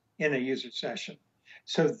activities in a user session.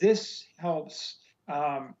 So this helps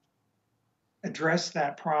address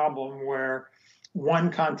that problem where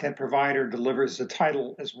one content provider delivers the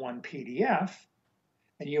title as one PDF,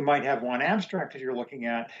 and you might have one abstract that you're looking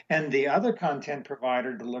at, and the other content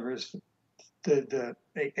provider delivers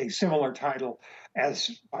a similar title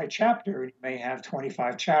as by chapter. You may have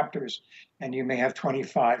 25 chapters, and you may have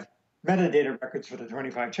 25 metadata records for the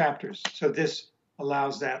 25 chapters. So this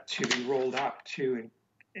allows that to be rolled up to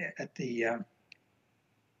at the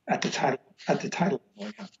title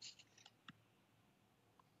level.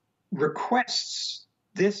 Requests.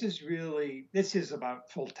 This is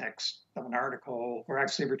about full text of an article, or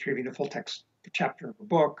actually retrieving the full text chapter of a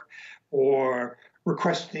book, or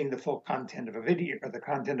requesting the full content of a video, or the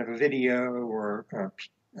content of a video, or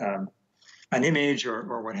an image,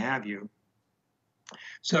 or what have you.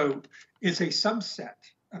 So it's a subset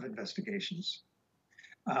of investigations,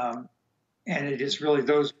 and it is really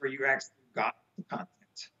those where you actually got the content.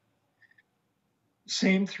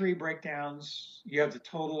 Same three breakdowns. You have the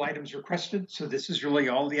total items requested. So this is really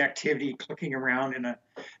all the activity clicking around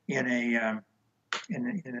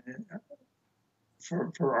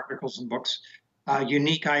for articles and books.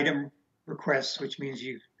 Unique item requests, which means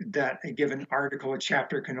that a given article or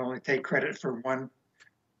chapter can only take credit for one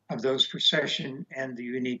of those per session, and the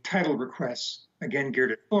unique title requests, again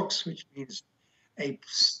geared at books, which means a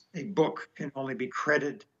book can only be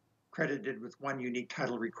credited with one unique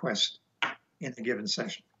title request in a given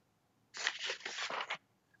session.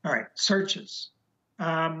 All right, searches.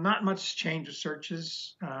 Not much change with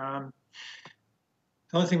searches. The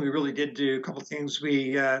only thing we really did do, a couple of things,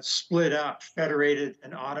 we split up federated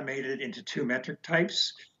and automated into two metric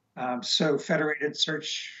types. So federated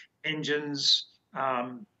search engines,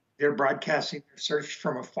 they're broadcasting their search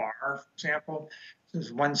from afar, for example. So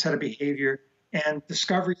there's one set of behavior. And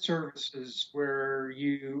discovery services, where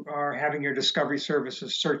you are having your discovery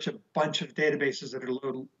services search a bunch of databases that are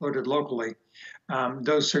loaded locally.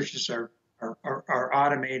 Those searches are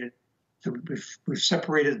automated. So we've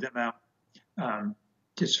separated them out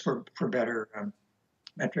just for better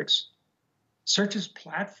metrics. Searches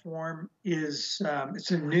platform is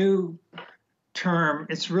it's a new term.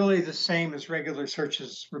 It's really the same as regular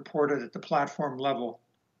searches reported at the platform level.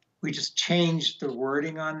 We just changed the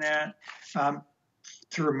wording on that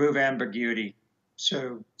to remove ambiguity.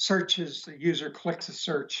 So searches, the user clicks a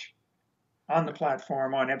search on the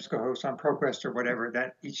platform, on EBSCO host, on ProQuest, or whatever,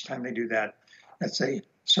 that each time they do that, that's a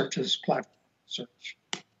searches platform search.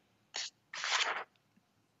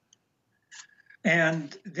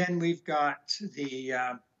 And then we've got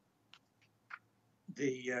the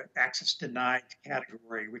access denied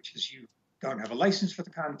category, which is you don't have a license for the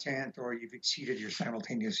content, or you've exceeded your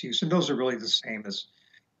simultaneous use. And those are really the same as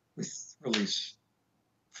with release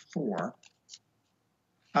 4.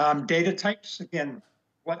 Data types, again,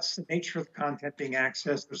 what's the nature of the content being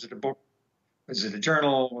accessed? Was it a book? Was it a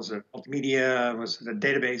journal? Was it multimedia? Was it a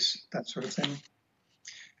database? That sort of thing.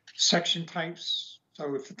 Section types.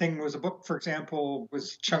 So if the thing was a book, for example,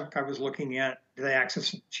 was chunk I was looking at, did they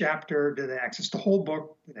access a chapter? Did they access the whole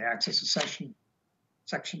book? Did they access a section,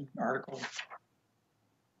 article?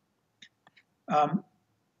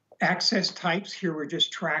 Access types, here we're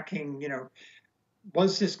just tracking,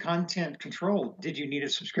 was this content controlled? Did you need a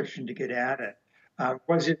subscription to get at it?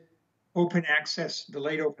 Was it open access,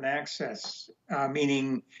 delayed open access,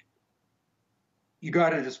 meaning you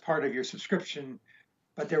got it as part of your subscription,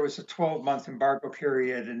 but there was a 12-month embargo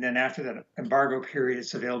period, and then after that embargo period,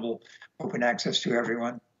 it's available open access to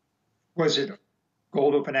everyone. Was it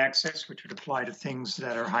gold open access, which would apply to things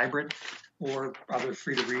that are hybrid or other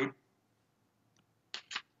free to read?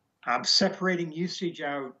 Separating usage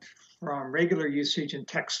out from regular usage and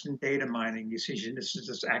text and data mining usage, and this is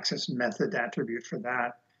this access method attribute for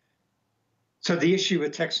that. So the issue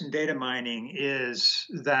with text and data mining is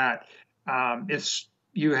that if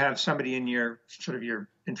you have somebody in your your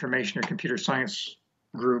information or computer science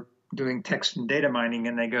group doing text and data mining,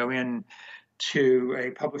 and they go in to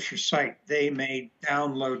a publisher site, they may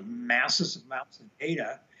download massive amounts of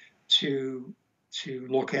data to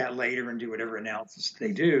look at later and do whatever analysis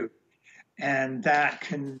they do. And that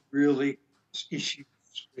can really issues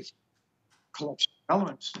with collection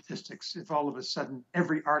relevant statistics if all of a sudden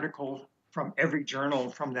every article from every journal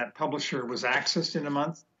from that publisher was accessed in a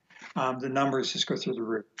month. The numbers just go through the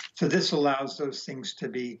roof. So this allows those things to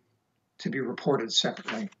be reported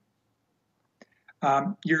separately.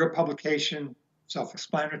 Year of publication,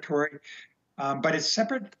 self-explanatory, but it's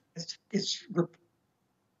separate. It's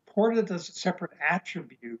reported as a separate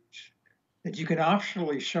attribute that you can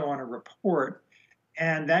optionally show on a report,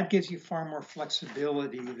 and that gives you far more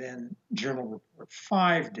flexibility than Journal Report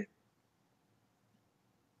 5 did.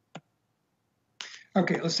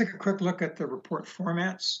 Okay, let's take a quick look at the report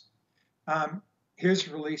formats. Here's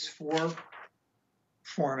Release 4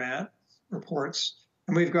 format reports,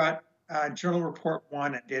 and we've got Journal Report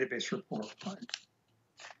 1 and Database Report 1.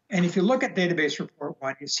 And if you look at database report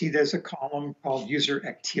 1, you see there's a column called user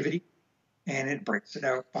activity, and it breaks it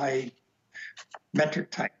out by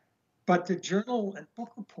metric type. But the journal and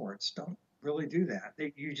book reports don't really do that.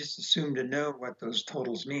 You just assume to know what those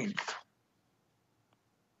totals mean.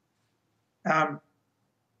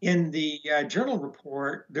 In the journal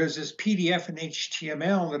report, there's this PDF and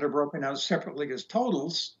HTML that are broken out separately as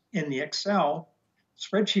totals in the Excel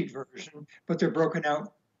spreadsheet version, but they're broken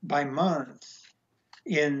out by month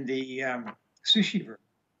in the SUSHI version.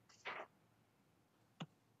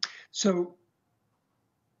 So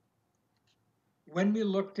when we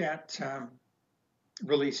looked at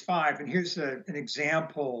release 5, and here's an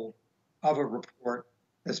example of a report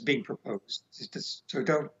that's being proposed. So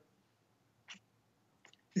don't,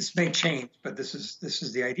 this may change, but this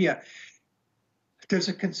is the idea. There's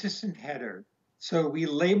a consistent header. So we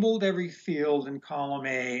labeled every field in column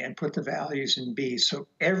A and put the values in B. So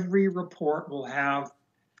every report will have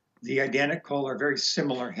the identical or very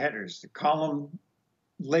similar headers. The column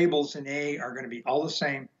labels in A are going to be all the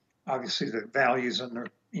same. Obviously, the values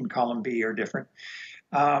in column B are different.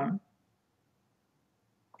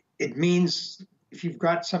 It means if you've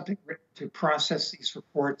got something written to process these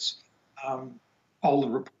reports, all the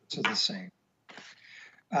reports are the same.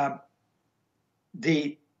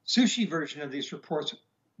 The SUSHI version of these reports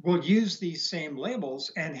will use these same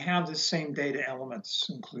labels and have the same data elements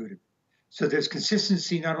included. So there's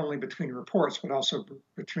consistency not only between reports, but also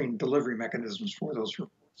between delivery mechanisms for those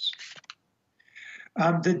reports.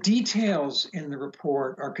 The details in the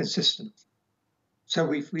report are consistent. So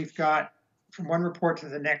we've got, from one report to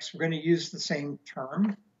the next, we're going to use the same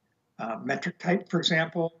term, metric type, for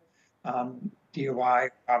example, DOI,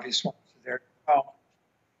 obvious ones are there as well.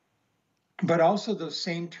 But also those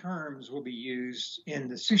same terms will be used in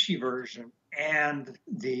the SUSHI version and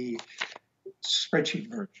the spreadsheet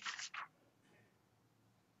version.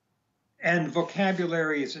 And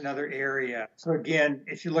vocabulary is another area. So again,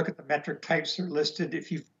 if you look at the metric types that are listed,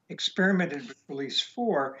 if you've experimented with release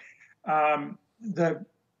 4,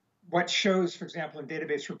 what shows, for example, in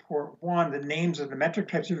database report 1, the names of the metric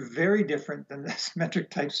types are very different than the metric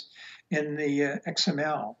types in the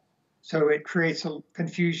XML. So it creates a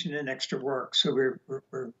confusion and extra work. So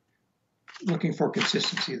we're looking for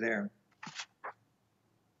consistency there.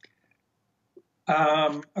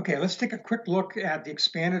 Okay, let's take a quick look at the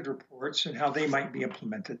expanded reports and how they might be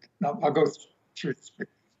implemented. I'll go through this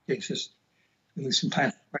quickly, just leave some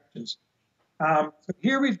time for questions. So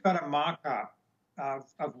here we've got a mock-up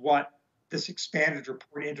of what this expanded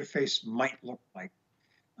report interface might look like.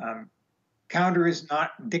 Counter is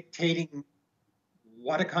not dictating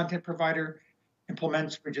what a content provider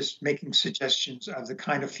implements. We're just making suggestions of the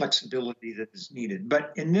kind of flexibility that is needed.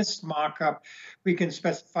 But in this mock-up, we can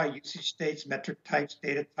specify usage states, metric types,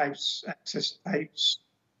 data types, access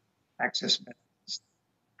methods,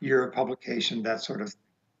 year of publication, that sort of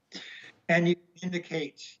thing. And you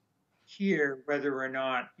indicate here whether or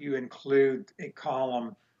not you include a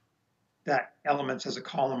column, that elements as a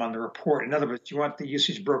column on the report. In other words, do you want the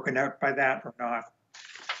usage broken out by that or not?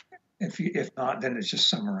 If not, then it's just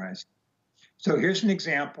summarized. So here's an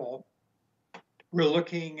example. We're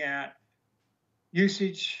looking at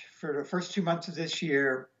usage for the first 2 months of this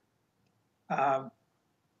year that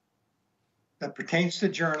pertains to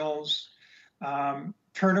journals,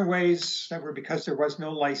 turnaways that were because there was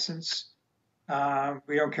no license.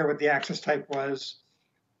 We don't care what the access type was.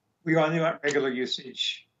 We only want regular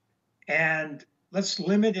usage. And let's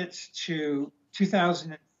limit it to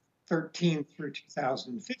 2013 through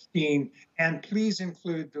 2015, and please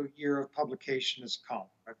include the year of publication as a column.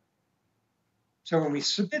 Right? So when we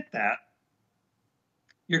submit that,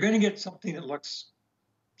 you're going to get something that looks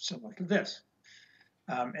similar to this.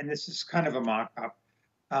 And this is kind of a mock-up.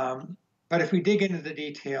 But if we dig into the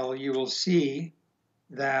detail, you will see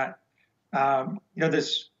that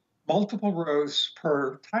there's multiple rows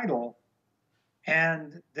per title,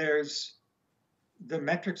 and the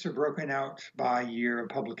metrics are broken out by year of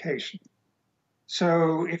publication.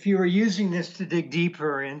 So if you were using this to dig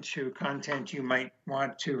deeper into content you might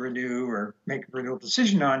want to renew or make a renewal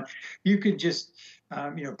decision on, you could just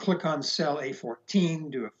click on cell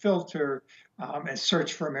A14, do a filter, and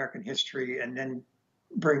search for American history, and then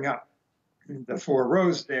bring up the 4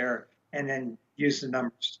 rows there, and then use the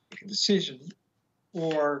numbers to make a decision.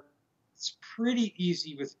 Or it's pretty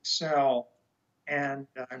easy with Excel and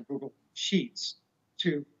Google Sheets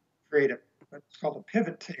to create what's called a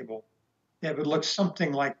pivot table that would look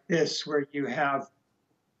something like this, where you have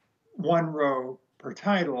 1 row per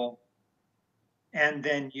title, and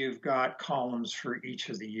then you've got columns for each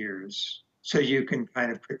of the years. So you can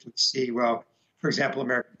kind of quickly see, well, for example,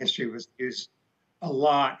 American history was used a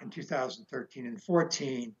lot in 2013 and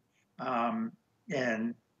 14. And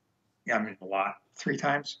yeah, I mean, a lot, 3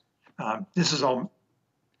 times. This is all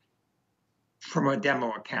from a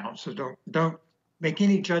demo account, so don't make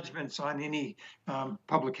any judgments on any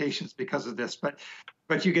publications because of this, but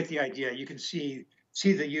you get the idea. You can see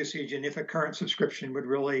the usage and if a current subscription would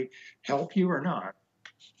really help you or not.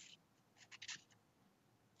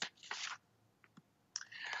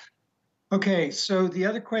 Okay, so the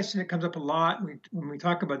other question that comes up a lot when we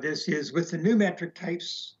talk about this is, with the new metric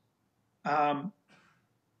types, how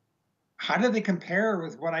do they compare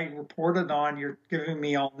with what I reported on? You're giving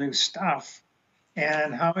me all new stuff.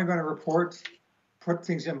 And how am I going to put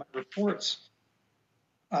things in my reports,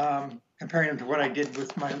 comparing them to what I did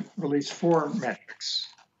with my release 4 metrics?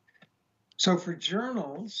 So for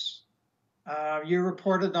journals, you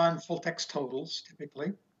reported on full text totals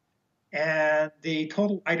typically, and the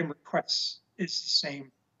total item requests is the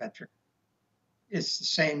same metric. It's the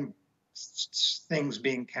same things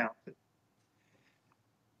being counted.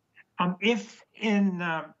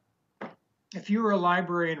 If you were a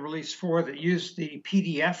library in release 4 that used the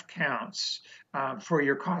PDF counts for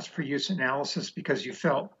your cost per use analysis because you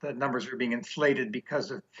felt the numbers were being inflated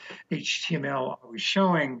because of HTML always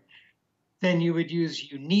showing, then you would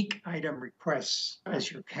use unique item requests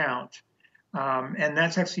as your count. And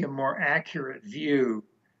that's actually a more accurate view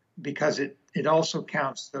because it also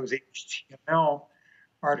counts those HTML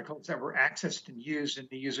articles that were accessed and used and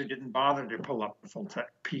the user didn't bother to pull up the full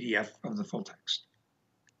PDF of the full text.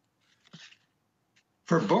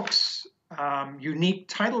 For books, unique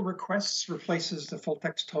title requests replaces the full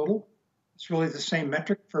text total. It's really the same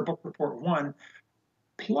metric for book report 1.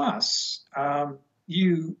 Plus,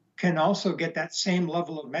 you can also get that same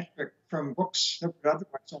level of metric from books that would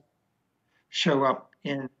otherwise show up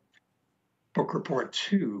in book report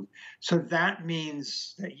 2. So that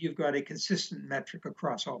means that you've got a consistent metric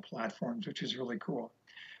across all platforms, which is really cool.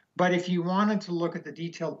 But if you wanted to look at the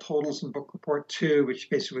detailed totals in book report 2, which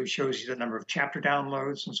basically shows you the number of chapter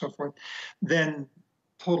downloads and so forth, then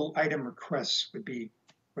total item requests would be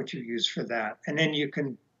what you use for that. And then you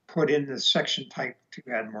can put in the section type to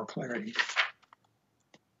add more clarity.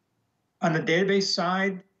 On the database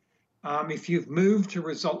side, if you've moved to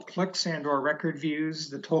result clicks and or record views,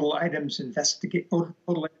 the total items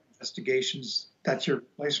total investigations, that's your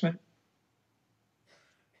replacement.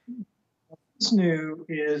 What's new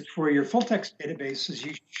is for your full text databases,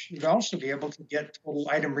 you should also be able to get total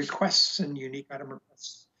item requests and unique item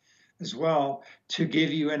requests as well to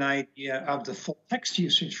give you an idea of the full text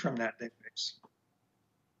usage from that database.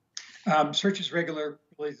 Search is regular,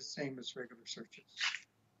 really the same as regular searches.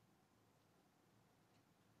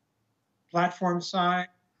 Platform side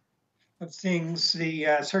of things, the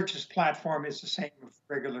searches platform is the same with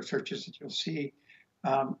regular searches that you'll see.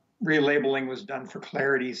 Relabeling was done for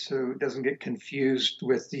clarity so it doesn't get confused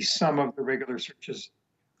with the sum of the regular searches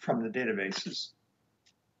from the databases.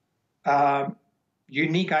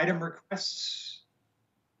 Unique item requests,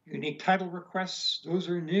 unique title requests, those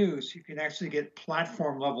are new. So you can actually get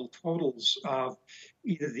platform level totals of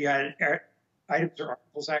either the items or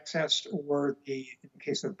articles accessed or in the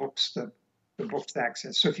case of books, the books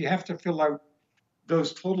accessed. So if you have to fill out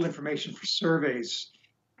those total information for surveys,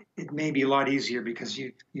 it may be a lot easier because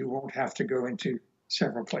you won't have to go into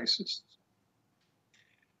several places.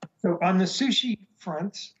 So on the SUSHI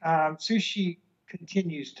front, SUSHI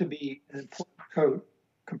continues to be an important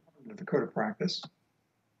component of the code of practice.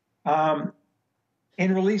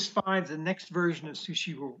 In release 5, the next version of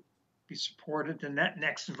SUSHI will be supported, and that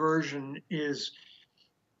next version is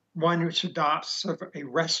one which adopts sort of a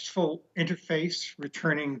RESTful interface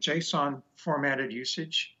returning JSON formatted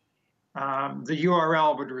usage. The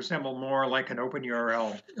URL would resemble more like an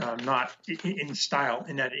OpenURL, not in style,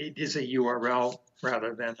 in that it is a URL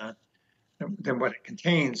rather than what it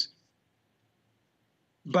contains.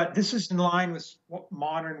 But this is in line with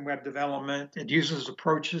modern web development. It uses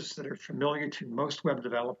approaches that are familiar to most web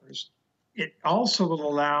developers. It also will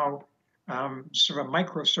allow sort of a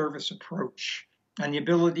microservice approach and the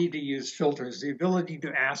ability to use filters. The ability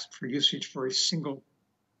to ask for usage for a single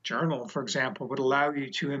journal, for example, would allow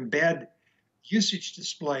you to embed usage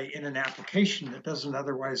display in an application that doesn't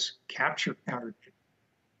otherwise capture counter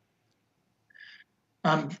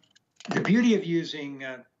data. The beauty of using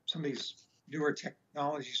some of these newer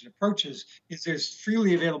technologies and approaches is there's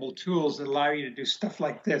freely available tools that allow you to do stuff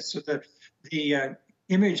like this. So the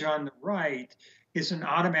image on the right is an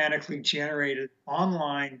automatically generated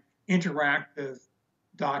online interactive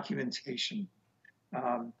documentation.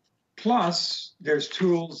 Plus, there's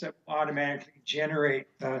tools that automatically generate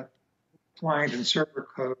client and server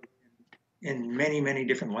code in many, many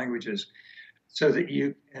different languages. so that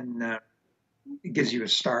you can, it gives you a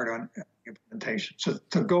start on implementation. So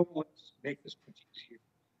the goal is to make this much easier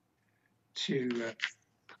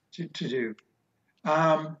to do.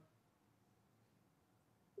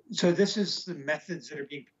 So this is the methods that are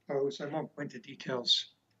being proposed. I won't go into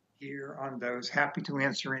details here on those. Happy to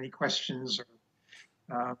answer any questions or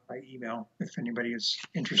by email if anybody is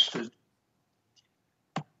interested.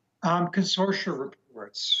 Consortia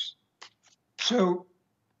reports. So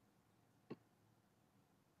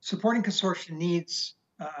supporting consortia needs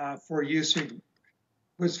for usage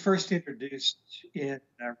was first introduced in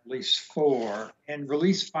Release 4. And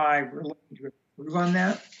Release 5, we're looking to improve on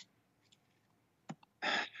that.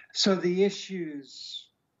 So the issues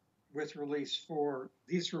with Release 4,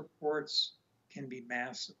 these reports can be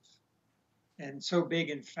massive. And so big,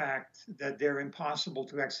 in fact, that they're impossible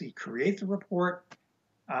to actually create the report,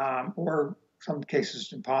 or in some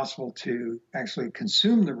cases impossible to actually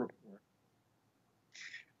consume the report.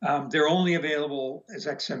 They're only available as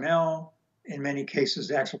XML. In many cases,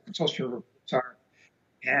 the actual consortia reports are.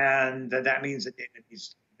 And that means that data needs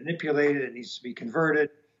to be manipulated, it needs to be converted.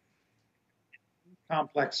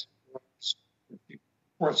 Complex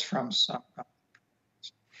reports from some.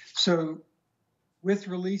 So with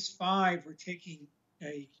Release 5, we're taking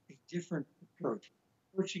a different approach,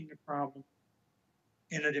 approaching the problem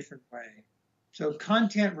in a different way. So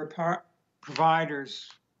content providers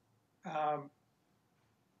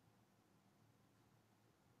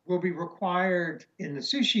will be required in the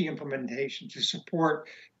SUSHI implementation to support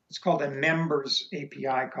what's called a members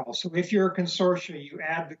API call. So if you're a consortia, you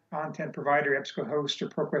add the content provider, EBSCO host or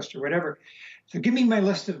ProQuest or whatever. So give me my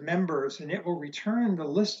list of members, and it will return the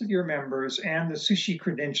list of your members and the SUSHI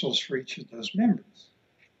credentials for each of those members.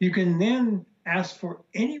 You can then ask for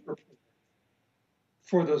any report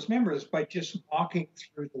for those members by just walking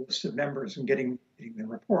through the list of members and getting the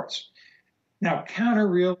reports. Now, Counter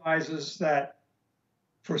realizes that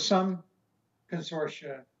for some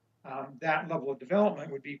consortia, that level of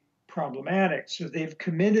development would be problematic. So they've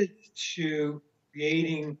committed to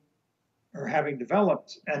creating or having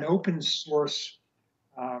developed an open source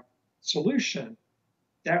solution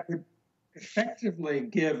that would effectively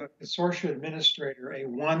give a consortia administrator a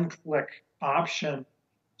one-click option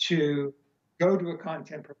to go to a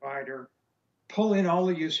content provider, pull in all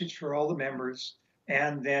the usage for all the members,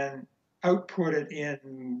 and then output it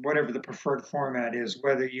in whatever the preferred format is,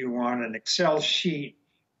 whether you want an Excel sheet,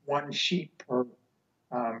 one sheet per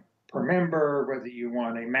member, whether you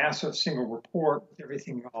want a massive single report with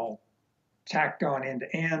everything all tacked on end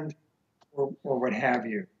to end, or what have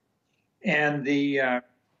you. And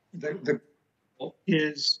the goal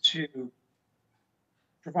is to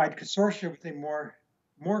provide consortia with a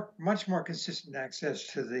much more consistent access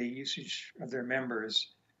to the usage of their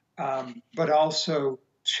members, but also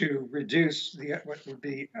to reduce what would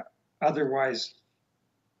be otherwise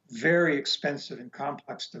very expensive and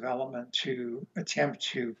complex development to attempt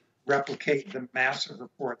to replicate the massive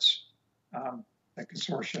reports that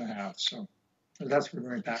consortia have. So that's where we're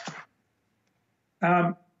going with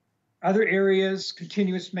that. Other areas,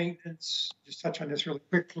 continuous maintenance, just touch on this really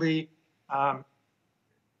quickly.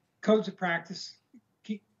 Codes of practice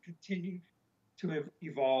continue to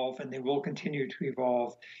evolve, and they will continue to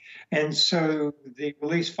evolve. And so the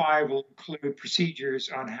Release 5 will include procedures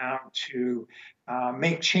on how to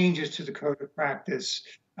make changes to the code of practice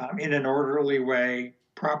in an orderly way,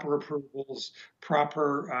 proper approvals,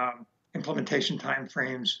 proper implementation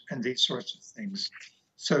timeframes, and these sorts of things,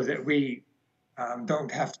 so that we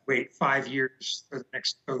don't have to wait 5 years for the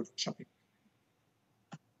next code for something.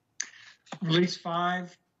 Release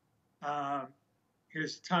 5,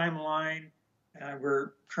 here's the timeline.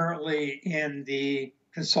 We're currently in the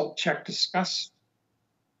consult, check, discuss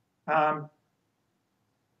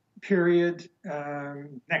period.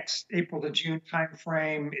 Next April to June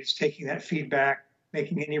timeframe is taking that feedback,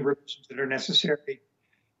 making any revisions that are necessary.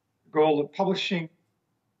 Goal of publishing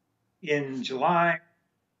in July,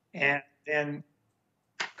 and then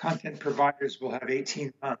content providers will have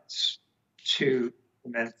 18 months to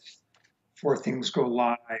implement before things go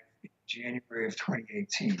live in January of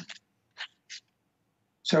 2018.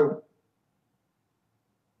 So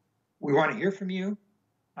we want to hear from you.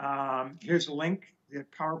 Here's a link. The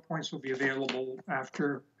PowerPoints will be available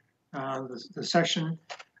after the session.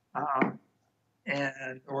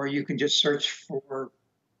 Or you can just search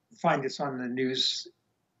find this on the news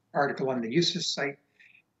article on the USIS site.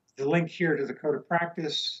 The link here to the code of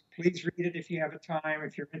practice. Please read it if you have a time.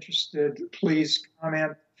 If you're interested, please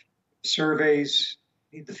comment. Surveys,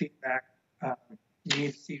 need the feedback. You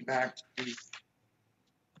need feedback to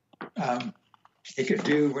make it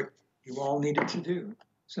do what you all need it to do.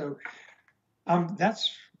 So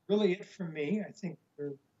That's really it from me. I think we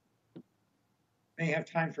may have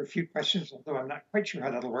time for a few questions, although I'm not quite sure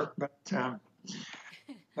how that'll work,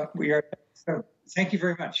 but we are, so thank you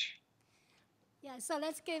very much. Yeah, so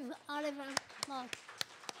let's give Oliver more.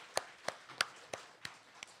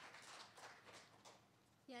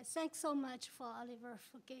 Yeah, thanks so much for Oliver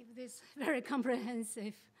for giving this very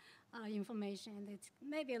comprehensive information. It's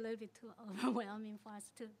maybe a little bit too overwhelming for us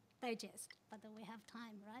to digest, but we have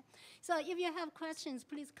time, right? So if you have questions,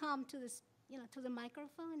 please come to this, to the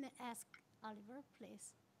microphone and ask Oliver,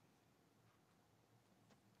 please.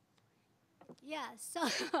 Yeah, so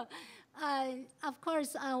of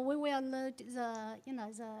course we will load the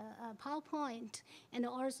PowerPoint and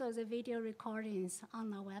also the video recordings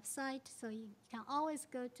on our website. So you can always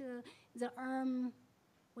go to the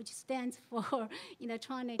which stands for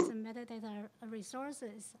Electronics and Metadata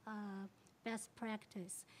Resources Best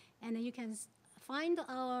Practice, and you can find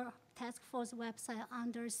our task force website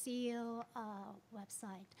under CEAL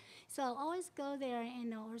website. So always go there,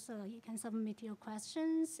 and also you can submit your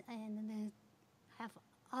questions and then have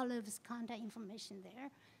Olive's contact information there.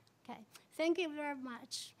 Okay, thank you very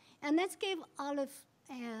much. And let's give Olive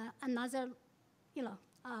another,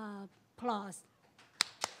 applause.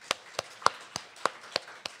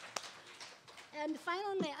 And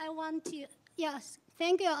finally, I want to, yes,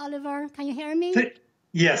 thank you, Oliver. Can you hear me?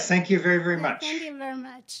 Yes, thank you very, very much. Thank you very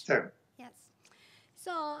much. So. Yes.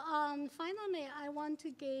 So finally, I want to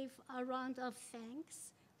give a round of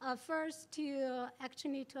thanks. First to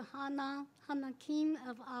Hannah Kim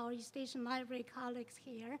of our East Asian Library colleagues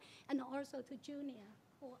here, and also to Junia,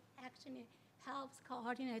 who actually helps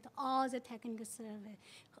coordinate all the technical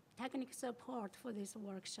support for this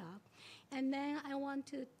workshop. And then I want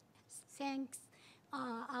to thank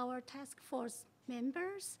our task force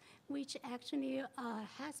members, which actually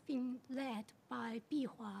has been led by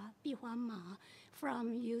Bihua Ma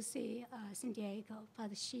from UC San Diego,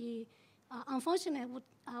 but she unfortunately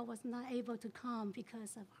was not able to come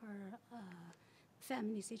because of her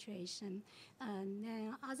family situation. And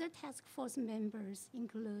then other task force members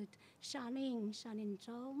include Charlene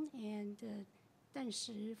Zhou and Deng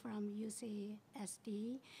Shi from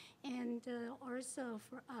UCSD, and also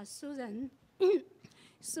for Susan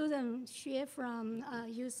Xue from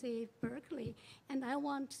UC Berkeley. And I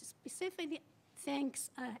want to specifically thank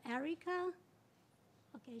Erica.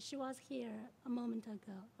 Okay, she was here a moment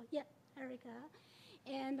ago. Oh, yeah, Erica.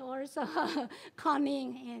 And also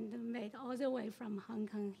Conning and made all the way from Hong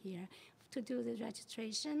Kong here to do the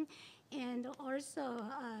registration. And also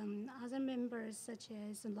other members such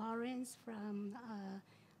as Lawrence from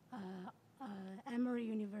Emory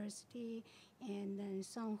University, and then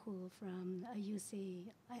Song Hu from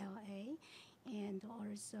UCLA, and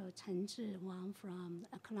also Chen Zhi Wang from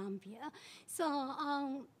Columbia.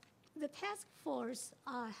 So the task force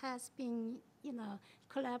has been,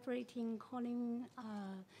 collaborating, calling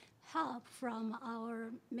help from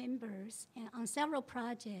our members on several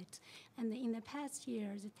projects. And in the past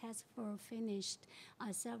year, the task force finished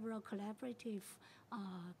several collaborative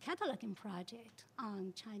cataloging projects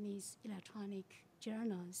on Chinese electronic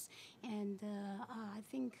journals. And I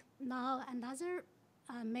think now another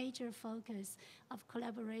major focus of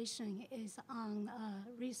collaboration is on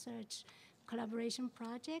research collaboration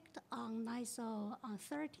project on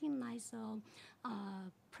 13 NISO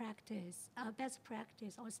best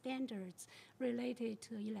practice or standards related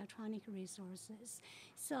to electronic resources.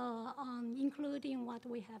 So including what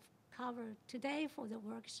we have covered today for the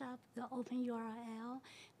workshop, the OpenURL,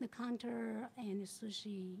 the counter, and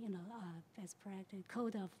SUSHI, best practice,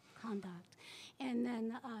 code of conduct. And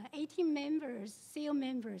then 18 members, CEAL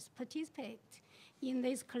members, participate in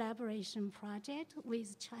this collaboration project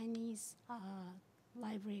with Chinese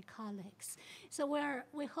library colleagues. So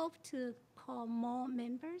we hope to call more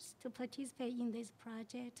members to participate in this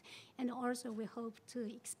project, and also we hope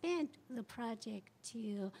to expand the project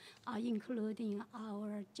to including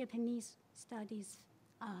our Japanese studies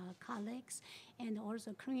colleagues and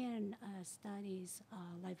also Korean studies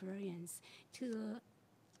librarians to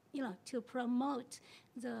promote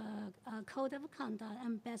the code of conduct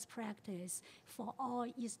and best practice for all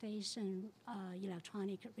East Asian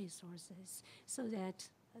electronic resources, so that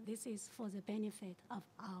this is for the benefit of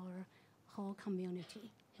our whole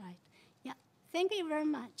community, right? Yeah, thank you very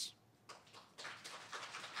much.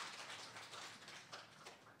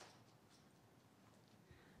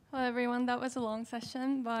 Hello, everyone. That was a long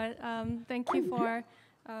session, but thank you for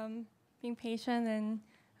being patient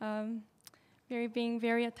and being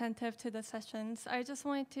very attentive to the sessions. I just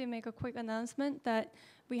wanted to make a quick announcement that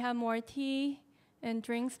we have more tea and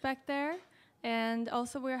drinks back there. And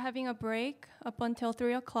also we're having a break up until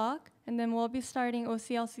 3 o'clock, and then we'll be starting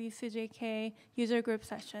OCLC CJK user group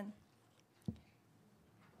session.